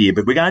you an idea.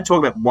 But we're going to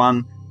talk about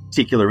one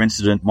particular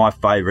incident, my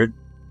favourite,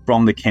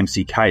 from the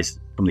Kempsey case.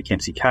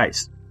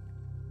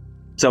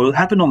 So it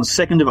happened on the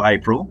 2nd of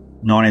April,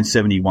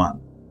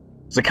 1971.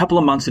 There's a couple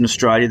of months in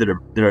Australia that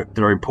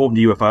are important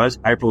to UFOs.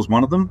 April's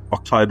one of them.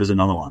 October's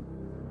another one.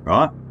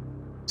 Right?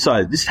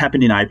 So this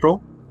happened in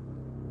April.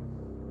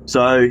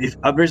 So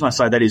the reason I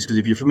say that is because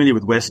if you're familiar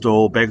with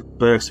Westall,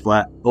 Burke's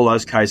Flat, all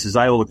those cases,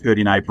 they all occurred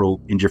in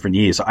April in different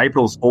years. So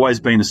April's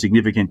always been a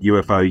significant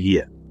UFO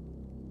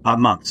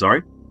month.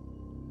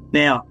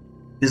 Now,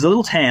 there's a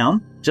little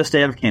town just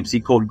out of Kempsey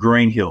called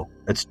Greenhill.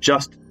 It's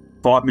just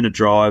 5-minute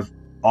drive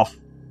off,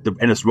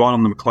 and it's right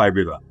on the Macleay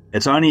River.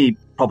 It's only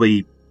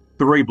probably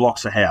 3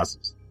 blocks of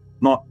houses.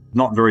 Not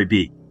very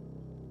big.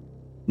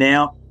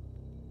 Now,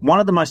 one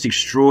of the most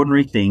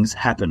extraordinary things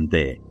happened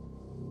there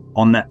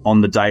on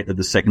the date of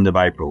the 2nd of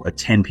April at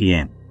 10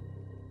 p.m.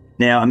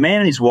 Now, a man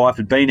and his wife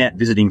had been out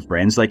visiting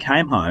friends. They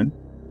came home,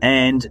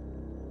 and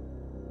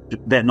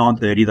about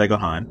 9:30 they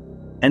got home,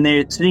 and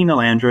they're sitting in the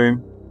lounge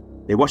room,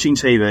 they're watching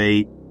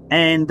TV,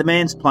 and the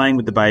man's playing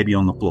with the baby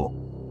on the floor.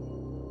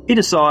 He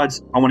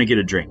decides, I want to get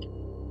a drink.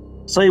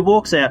 So he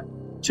walks out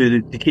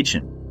to the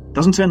kitchen,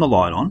 doesn't turn the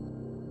light on,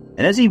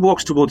 and as he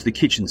walks towards the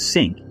kitchen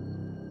sink,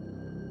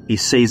 he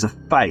sees a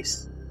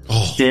face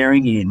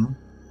staring in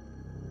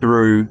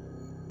through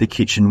the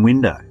kitchen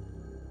window.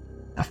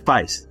 A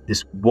face,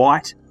 this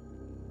white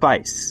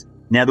face.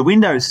 Now, the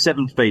window is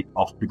 7 feet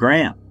off the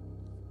ground.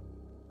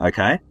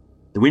 Okay?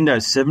 The window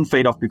is 7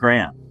 feet off the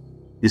ground.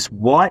 This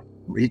white,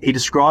 he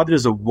described it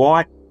as a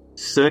white,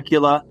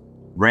 circular,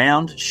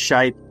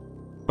 round-shaped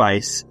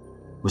face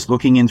was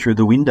looking in through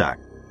the window.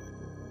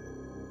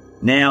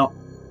 Now,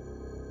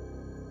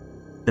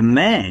 the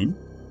man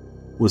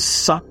was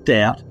sucked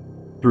out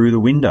through the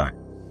window.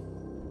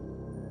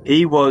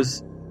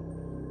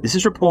 This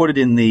is reported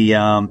in the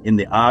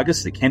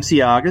Argus, the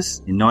Kempsey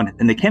Argus,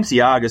 and the Kempsey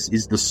Argus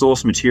is the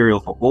source material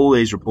for all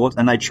these reports,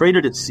 and they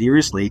treated it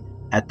seriously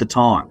at the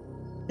time.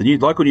 The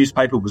local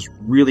newspaper was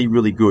really,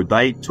 really good.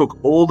 They took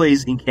all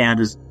these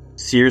encounters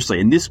seriously,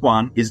 and this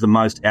one is the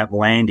most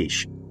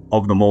outlandish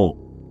of them all.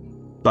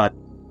 But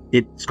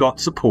it's got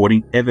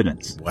supporting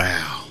evidence.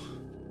 Wow.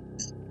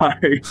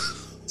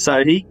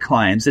 So he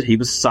claims that he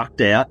was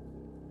sucked out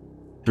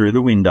through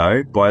the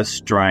window by a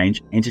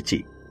strange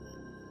entity.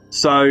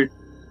 So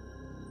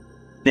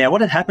now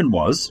what had happened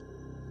was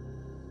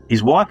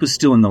his wife was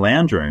still in the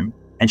lounge room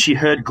and she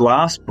heard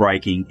glass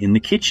breaking in the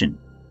kitchen.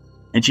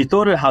 And she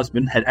thought her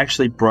husband had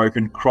actually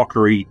broken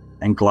crockery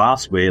and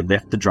glassware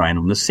left to drain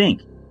on the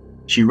sink.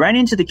 She ran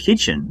into the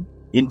kitchen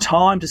in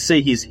time to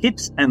see his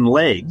hips and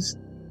legs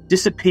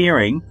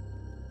disappearing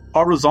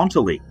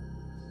horizontally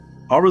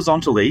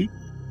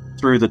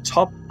through the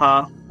top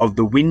half of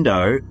the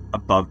window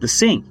above the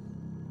sink.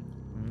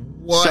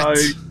 What?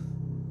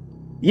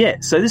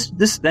 So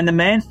then the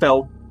man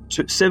fell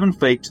 7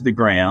 feet to the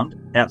ground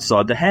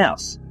outside the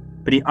house,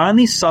 but he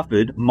only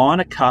suffered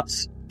minor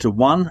cuts to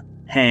one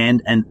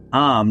hand and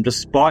arm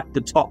despite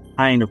the top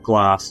pane of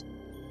glass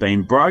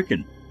being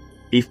broken.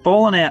 He'd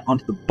fallen out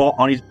onto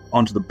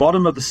the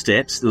bottom of the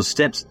steps. There were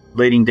steps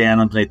leading down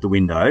underneath the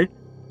window.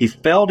 He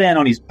fell down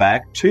on his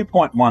back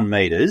 2.1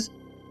 metres,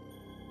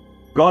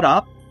 got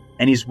up,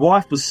 and his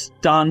wife was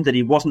stunned that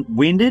he wasn't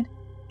winded,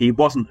 he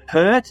wasn't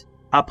hurt,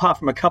 apart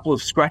from a couple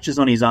of scratches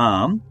on his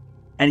arm,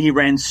 and he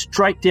ran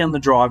straight down the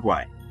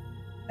driveway.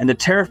 And the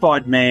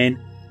terrified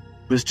man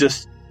was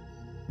just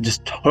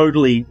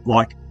totally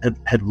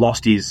had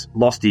lost his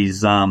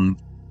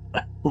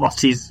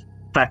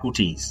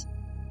faculties.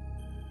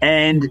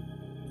 And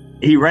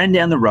he ran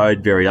down the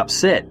road very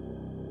upset.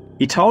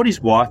 He told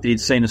his wife that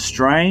he'd seen a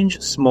strange,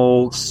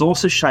 small,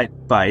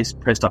 saucer-shaped face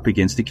pressed up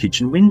against the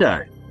kitchen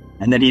window,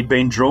 and that he'd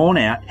been drawn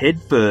out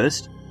head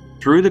first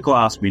through the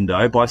glass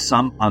window by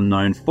some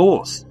unknown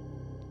force.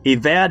 He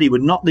vowed he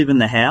would not live in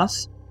the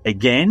house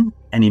again,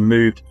 and he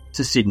moved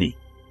to Sydney.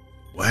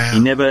 Wow. He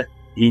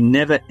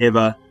never,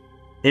 ever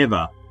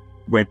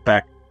went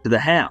back to the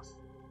house.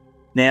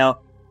 Now,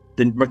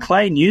 the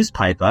Macleay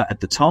newspaper at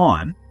the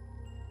time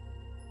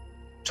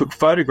took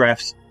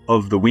photographs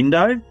of the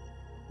window.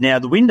 Now,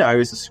 the window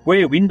is a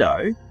square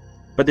window,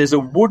 but there's a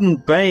wooden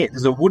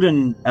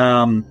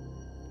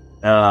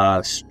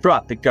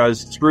strut that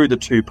goes through the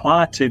two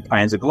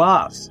panes of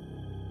glass.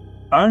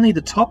 Only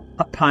the top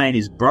pane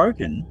is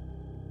broken.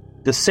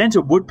 The centre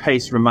wood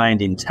piece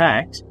remained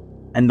intact,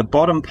 and the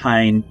bottom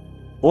pane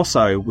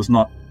also was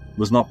not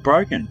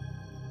broken.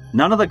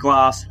 None of the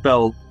glass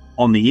fell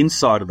on the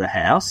inside of the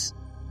house.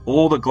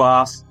 All the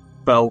glass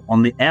fell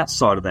on the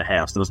outside of the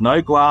house. There was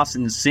no glass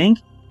in the sink,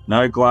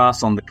 no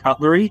glass on the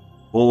cutlery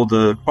or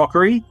the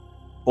crockery.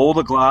 All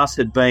the glass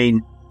had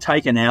been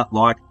taken out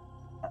like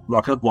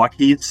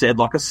he had said,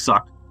 like a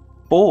sucked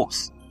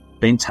force,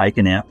 been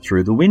taken out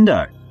through the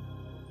window.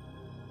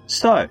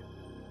 So,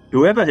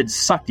 whoever had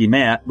sucked him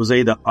out was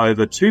either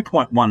over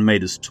 2.1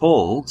 metres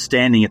tall,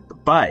 standing at the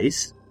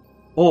base,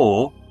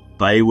 or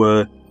they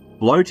were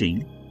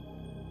floating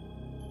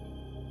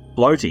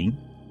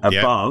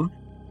above,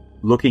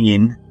 looking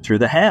in through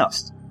the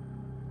house.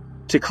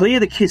 To clear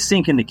the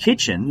sink in the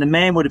kitchen, the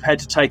man would have had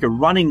to take a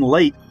running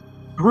leap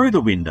through the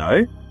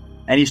window,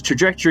 and his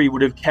trajectory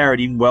would have carried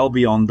him well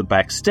beyond the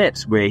back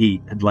steps, where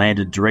he had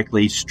landed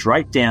directly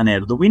straight down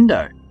out of the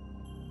window.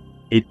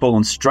 He'd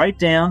fallen straight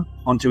down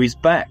onto his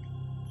back.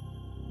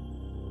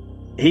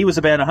 He was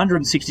about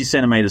 160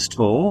 centimetres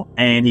tall,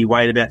 and he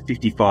weighed about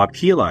 55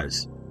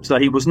 kilos. So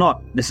he was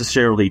not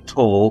necessarily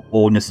tall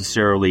or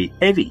necessarily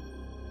heavy.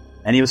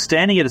 And he was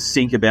standing at a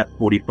sink about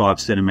 45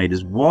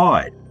 centimetres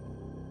wide.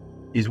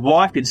 His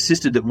wife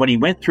insisted that when he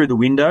went through the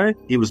window,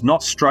 he was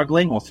not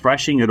struggling or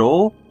thrashing at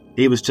all.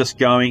 He was just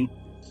going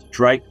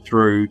straight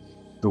through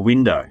the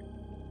window.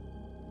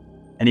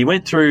 And he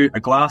went through a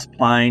glass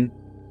plane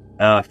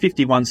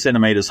 51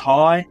 centimetres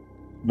wide,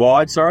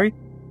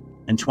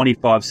 and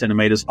 25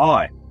 centimetres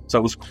high. So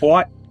it was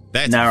quite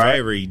narrow. That's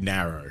very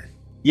narrow.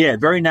 Yeah,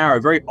 very narrow,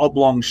 very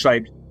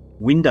oblong-shaped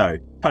window.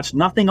 Touched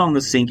nothing on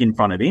the sink in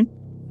front of him.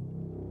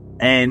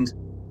 And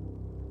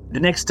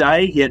the next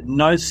day, he had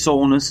no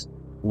soreness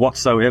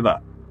whatsoever.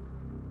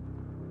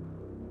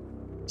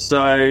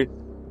 So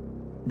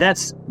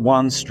that's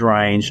one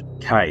strange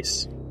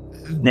case.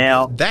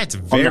 Now, that's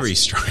very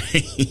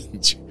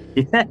strange.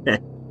 Yeah.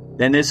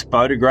 Then there's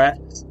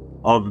photographs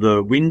of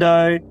the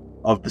window,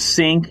 of the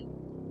sink,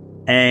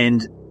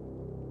 and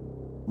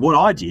what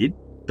I did,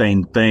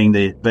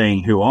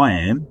 being who I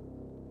am,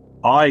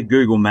 I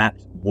Google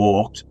Maps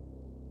walked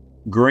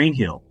Green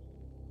Hill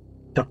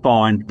to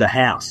find the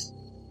house,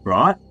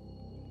 right?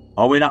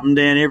 I went up and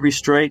down every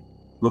street,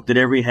 looked at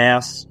every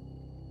house,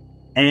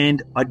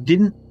 and I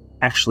didn't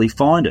actually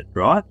find it,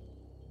 right?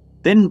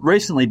 Then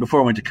recently,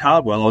 before I went to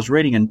Cardwell, I was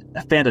reading and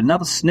I found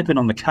another snippet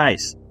on the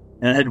case,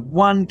 and it had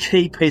one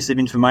key piece of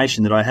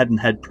information that I hadn't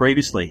had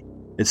previously.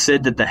 It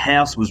said that the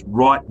house was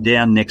right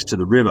down next to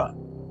the river.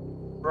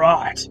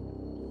 Right.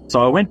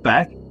 So I went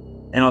back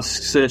and I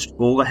searched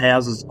all the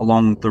houses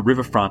along the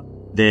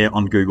riverfront there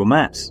on Google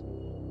Maps.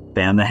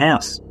 Found the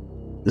house.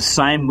 The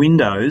same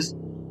windows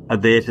are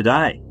there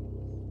today.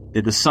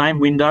 They're the same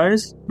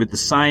windows with the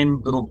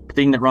same little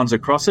thing that runs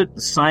across it,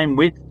 the same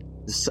width.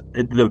 It's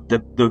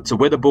a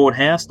weatherboard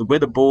house. The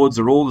weatherboards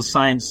are all the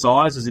same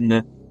size as in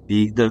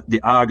the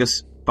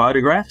Argus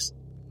photographs.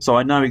 So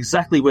I know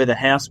exactly where the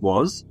house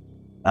was,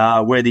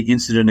 where the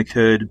incident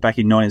occurred back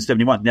in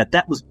 1971. Now,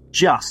 that was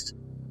just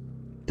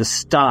the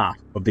start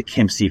of the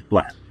Kempsey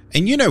flat.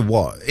 And you know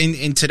what?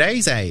 In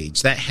today's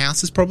age, that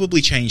house has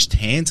probably changed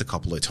hands a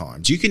couple of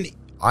times.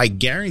 I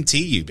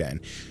guarantee you, Ben,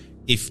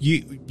 if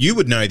you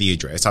would know the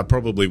address, I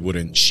probably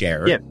wouldn't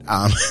share it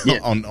on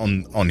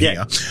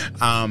here.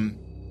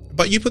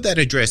 But you put that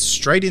address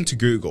straight into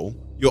Google,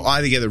 you'll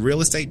either get a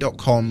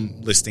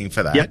realestate.com listing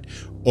for that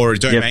or a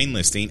domain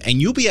listing, and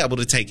you'll be able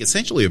to take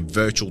essentially a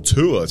virtual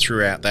tour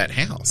throughout that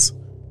house.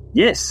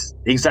 Yes,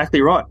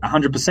 exactly right.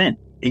 100%.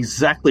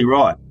 Exactly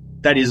right.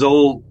 That is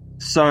all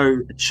so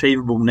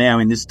achievable now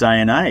in this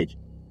day and age.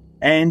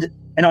 And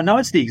I know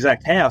it's the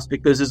exact house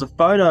because there's a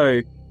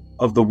photo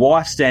of the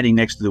wife standing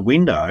next to the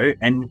window,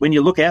 and when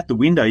you look out the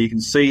window, you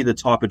can see the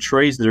type of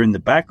trees that are in the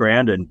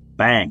background, and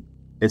bang,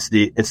 it's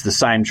the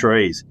same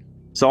trees.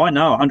 So I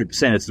know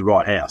 100% it's the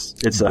right house.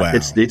 It's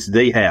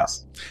the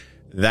house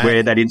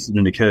where that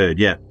incident occurred.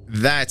 Yeah,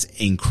 that's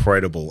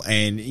incredible.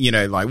 And you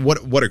know, like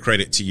what a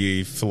credit to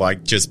you for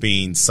like just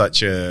being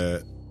such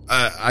a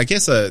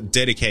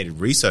dedicated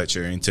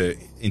researcher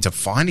into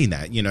finding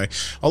that. You know,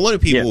 a lot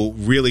of people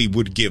really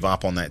would give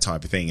up on that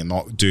type of thing and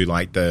not do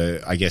like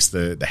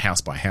the house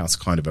by house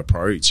kind of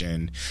approach.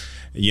 And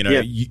you know,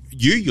 you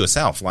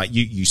yourself, like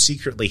you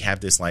secretly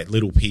have this like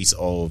little piece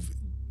of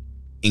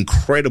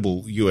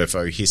incredible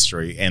UFO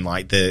history and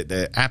like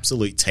the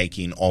absolute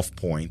taking off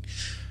point.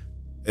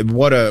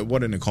 What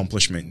an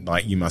accomplishment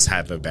like you must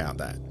have about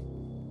that.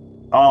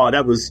 Oh,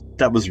 that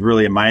was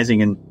really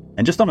amazing.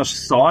 And just on a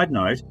side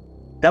note,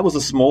 that was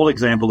a small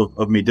example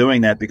of me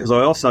doing that because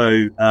I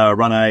also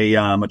run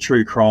a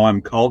true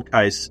crime cold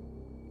case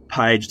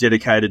page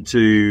dedicated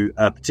to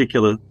a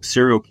particular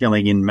serial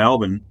killing in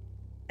Melbourne.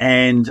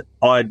 And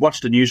I'd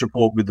watched a news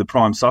report with the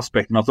prime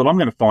suspect, and I thought, I'm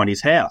going to find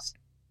his house.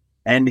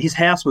 And his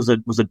house was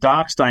a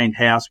dark stained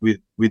house with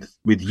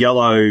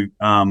yellow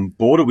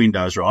border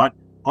windows. Right,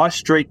 I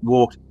street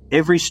walked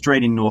every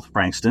street in North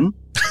Frankston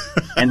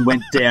and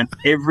went down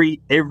every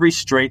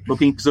street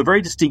looking. It's a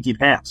very distinctive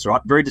house,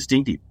 right? Very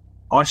distinctive.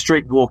 I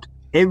street walked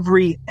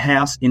every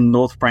house in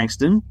North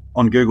Frankston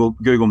on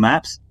Google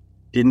Maps.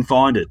 Didn't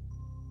find it.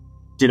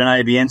 Did an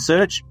ABN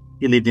search.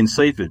 He lived in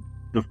Seaford,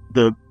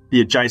 the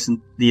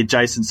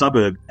adjacent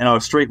suburb, and I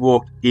street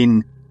walked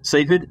in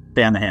Seaford,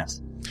 found the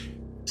house.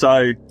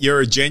 So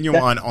you're a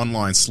genuine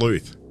online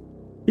sleuth.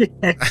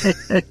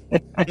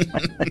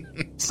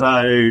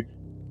 So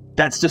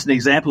that's just an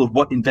example of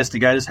what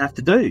investigators have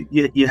to do.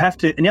 You have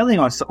to, and the other thing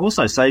I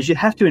also say is you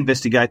have to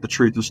investigate the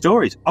truth of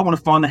stories. I want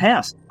to find the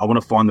house. I want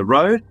to find the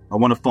road. I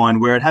want to find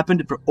where it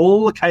happened. For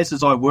all the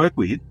cases I work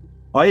with,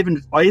 I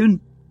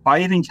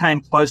even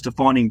came close to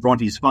finding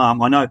Bronte's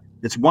farm. I know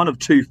it's one of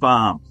two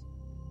farms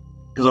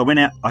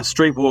because I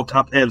street walked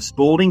up out of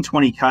Spalding,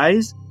 20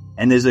 Ks,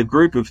 and there's a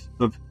group of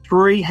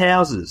 3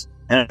 houses,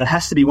 and it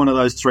has to be one of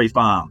those 3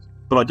 farms.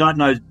 But I don't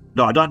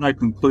know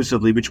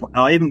conclusively which one.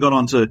 I even got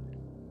onto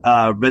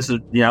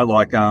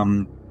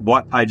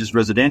White Pages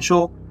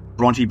residential,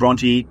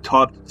 Bronte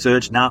type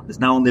search. No, there's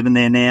no one living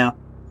there now.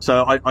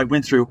 So I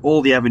went through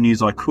all the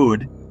avenues I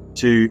could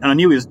and I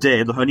knew he was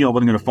dead. I knew I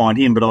wasn't going to find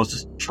him, but I was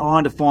just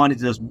trying to find if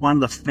there's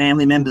one of the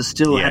family members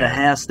still had a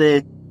house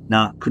there.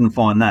 No, couldn't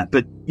find that.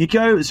 But you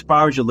go as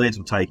far as your legs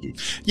will take you.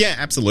 Yeah,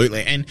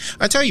 absolutely. And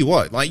I tell you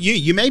what, like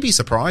you may be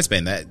surprised,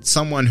 Ben, that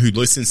someone who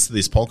listens to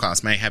this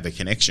podcast may have a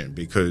connection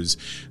because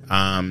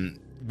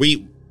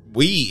we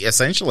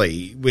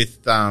essentially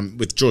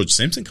with George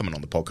Simpson coming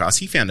on the podcast,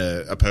 he found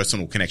a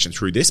personal connection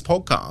through this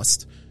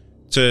podcast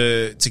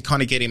to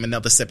kind of get him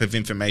another step of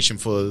information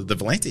for the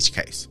Volantis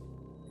case.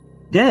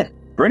 Yeah,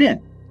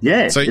 brilliant.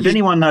 Yeah. So if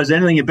anyone knows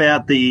anything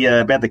about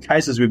the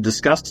cases we've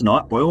discussed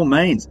tonight, by all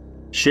means,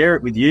 share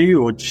it with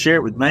you or share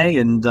it with me,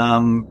 and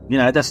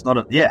that's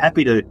not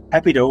happy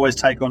to always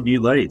take on new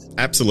leads.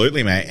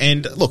 Absolutely, mate.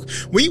 And look,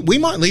 we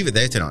might leave it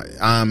there tonight.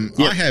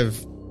 I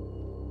have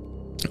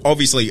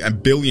obviously a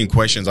billion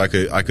questions I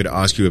could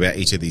ask you about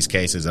each of these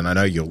cases, and I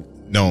know you'll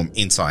know them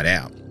inside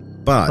out.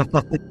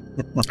 But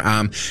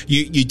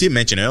you did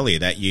mention earlier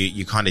that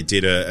you kind of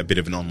did a bit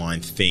of an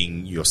online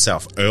thing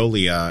yourself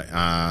earlier,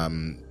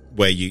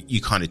 where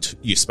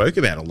you spoke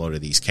about a lot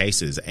of these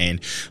cases.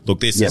 And look,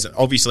 this is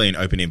obviously an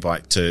open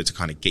invite to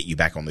kind of get you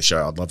back on the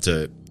show. I'd love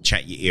to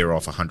chat your ear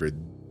off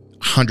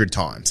 100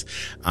 times.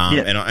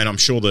 And I'm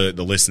sure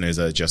the listeners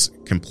are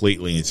just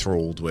completely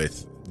enthralled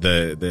with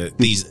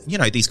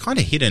these kind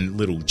of hidden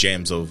little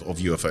gems of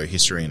UFO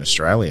history in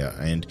Australia.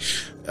 And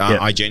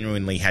I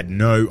genuinely had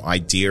no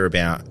idea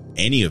about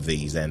any of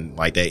these, and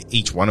like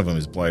each one of them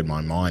has blown my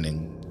mind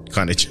and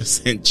kind of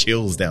just sent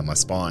chills down my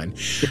spine.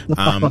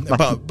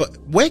 But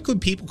where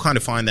could people kind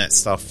of find that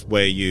stuff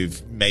where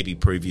you've maybe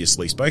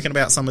previously spoken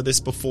about some of this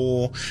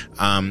before?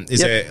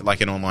 Is there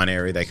like an online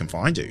area they can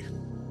find you?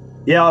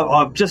 Yeah,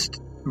 I've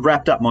just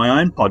wrapped up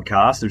my own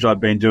podcast, which I've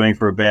been doing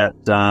for about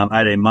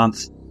 18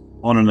 months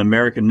on an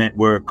American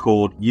network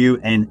called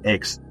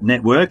UNX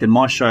Network, and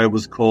my show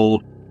was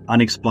called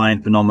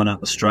Unexplained Phenomena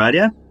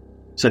Australia.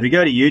 So if you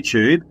go to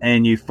YouTube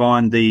and you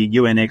find the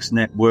UNX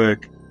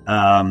Network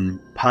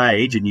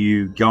page and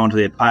you go onto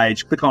their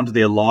page, click onto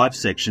their live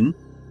section,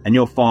 and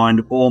you'll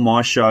find all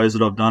my shows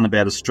that I've done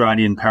about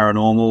Australian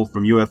paranormal,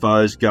 from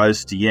UFOs,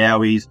 ghosts to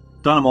Yowies,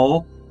 done them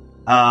all.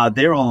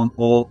 They're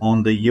all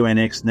on the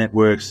UNX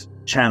Network's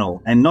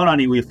channel. And not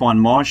only will you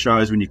find my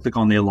shows, when you click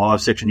on their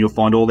live section, you'll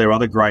find all their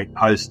other great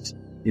hosts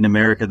in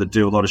America that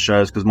do a lot of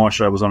shows, because my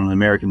show was on an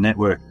American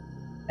network.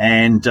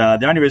 And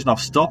the only reason I've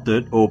stopped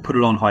it or put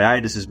it on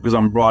hiatus is because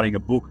I'm writing a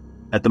book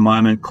at the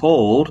moment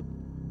called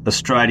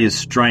Australia's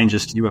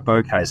Strangest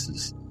UFO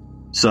Cases.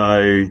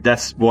 So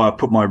that's why I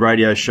put my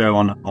radio show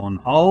on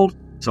hold,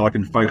 so I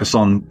can focus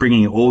on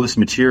bringing all this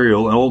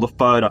material and all the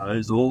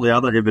photos, all the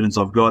other evidence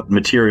I've got,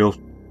 material,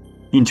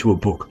 into a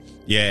book.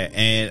 Yeah,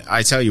 and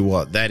I tell you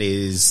what, that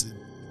is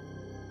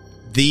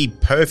the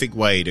perfect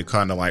way to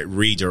kind of like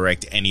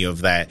redirect any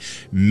of that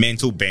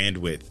mental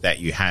bandwidth that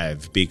you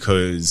have,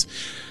 because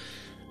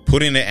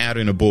putting it out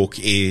in a book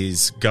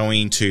is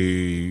going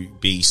to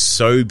be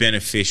so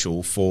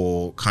beneficial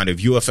for kind of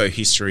UFO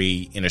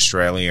history in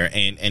Australia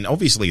and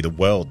obviously the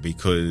world,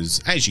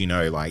 because as you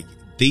know, like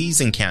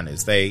these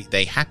encounters,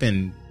 they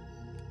happen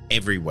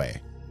everywhere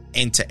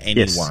and to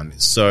anyone.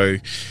 Yes. So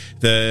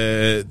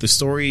the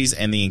stories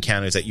and the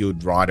encounters that you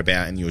would write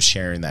about and you'll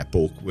share in that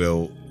book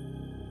will,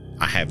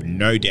 I have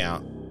no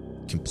doubt,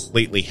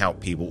 completely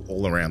help people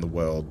all around the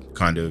world,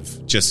 kind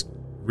of just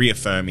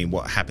reaffirming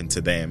what happened to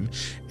them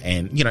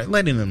and, you know,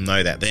 letting them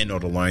know that they're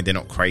not alone, they're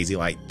not crazy,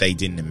 like they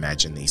didn't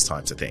imagine these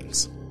types of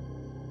things.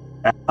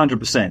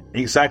 100%.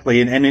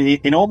 Exactly. And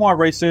in all my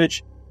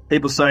research,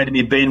 people say to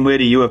me, Ben, where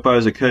do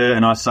UFOs occur?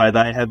 And I say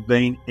they have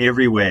been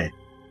everywhere.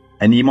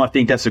 And you might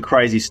think that's a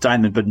crazy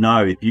statement, but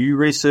no, if you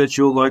research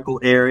your local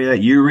area,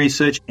 you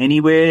research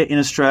anywhere in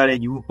Australia,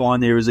 you will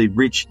find there is a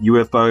rich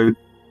UFO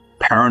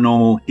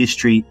paranormal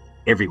history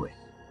everywhere.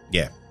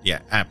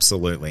 Yeah,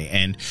 absolutely.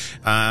 And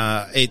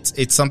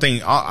it's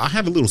something, I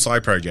have a little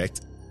side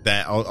project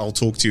that I'll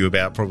talk to you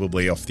about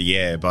probably off the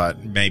air,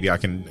 but maybe I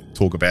can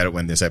talk about it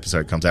when this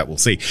episode comes out. We'll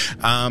see.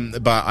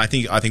 But I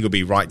think it'll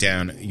be right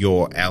down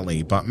your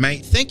alley. But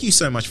mate, thank you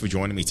so much for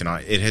joining me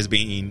tonight. It has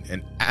been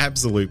an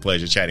absolute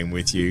pleasure chatting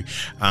with you.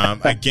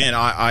 Again,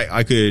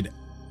 I could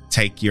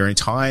take your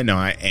entire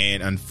night,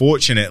 and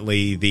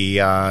unfortunately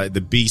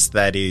the beast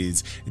that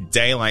is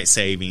daylight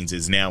savings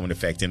is now in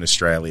effect in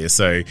Australia,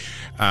 so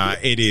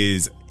it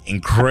is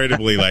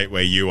incredibly late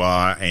where you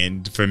are,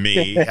 and for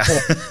me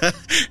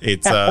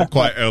it's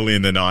quite early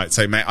in the night.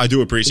 So mate, I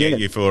do appreciate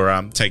you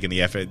for taking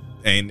the effort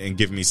and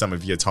giving me some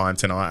of your time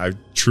tonight. I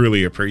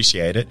truly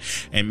appreciate it.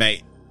 And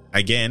mate,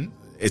 again,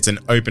 it's an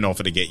open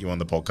offer to get you on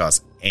the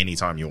podcast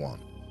anytime you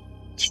want.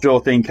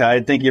 Sure thing,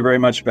 Cade. Thank you very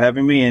much for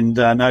having me, and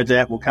no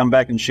doubt we'll come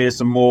back and share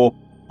some more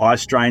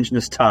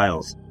strangeness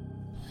tales.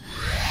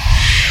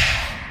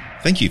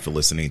 Thank you for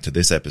listening to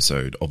this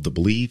episode of the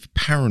Believe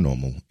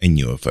Paranormal and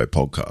UFO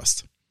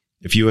podcast.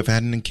 If you have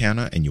had an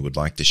encounter and you would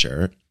like to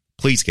share it,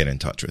 please get in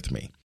touch with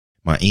me.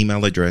 My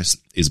email address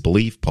is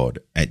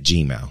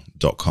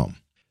believepod@gmail.com.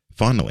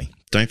 Finally,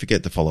 don't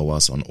forget to follow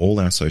us on all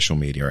our social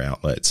media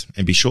outlets,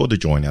 and be sure to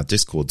join our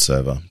Discord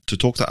server to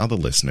talk to other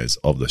listeners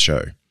of the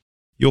show.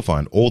 You'll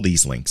find all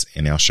these links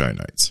in our show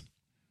notes.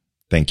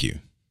 Thank you.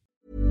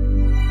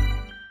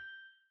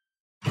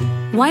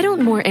 Why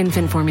don't more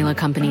infant formula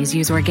companies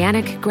use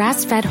organic,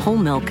 grass-fed whole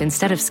milk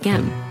instead of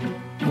skim?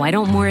 Why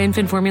don't more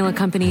infant formula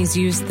companies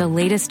use the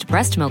latest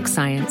breast milk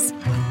science?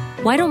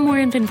 Why don't more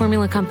infant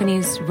formula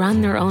companies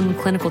run their own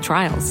clinical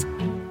trials?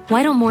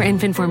 Why don't more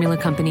infant formula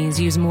companies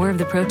use more of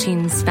the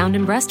proteins found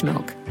in breast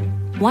milk?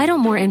 Why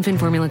don't more infant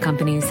formula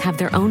companies have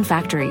their own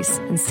factories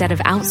instead of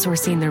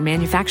outsourcing their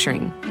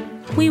manufacturing?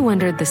 We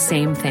wondered the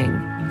same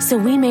thing. So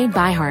we made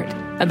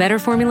ByHeart, a better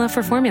formula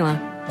for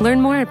formula.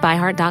 Learn more at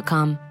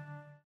byheart.com.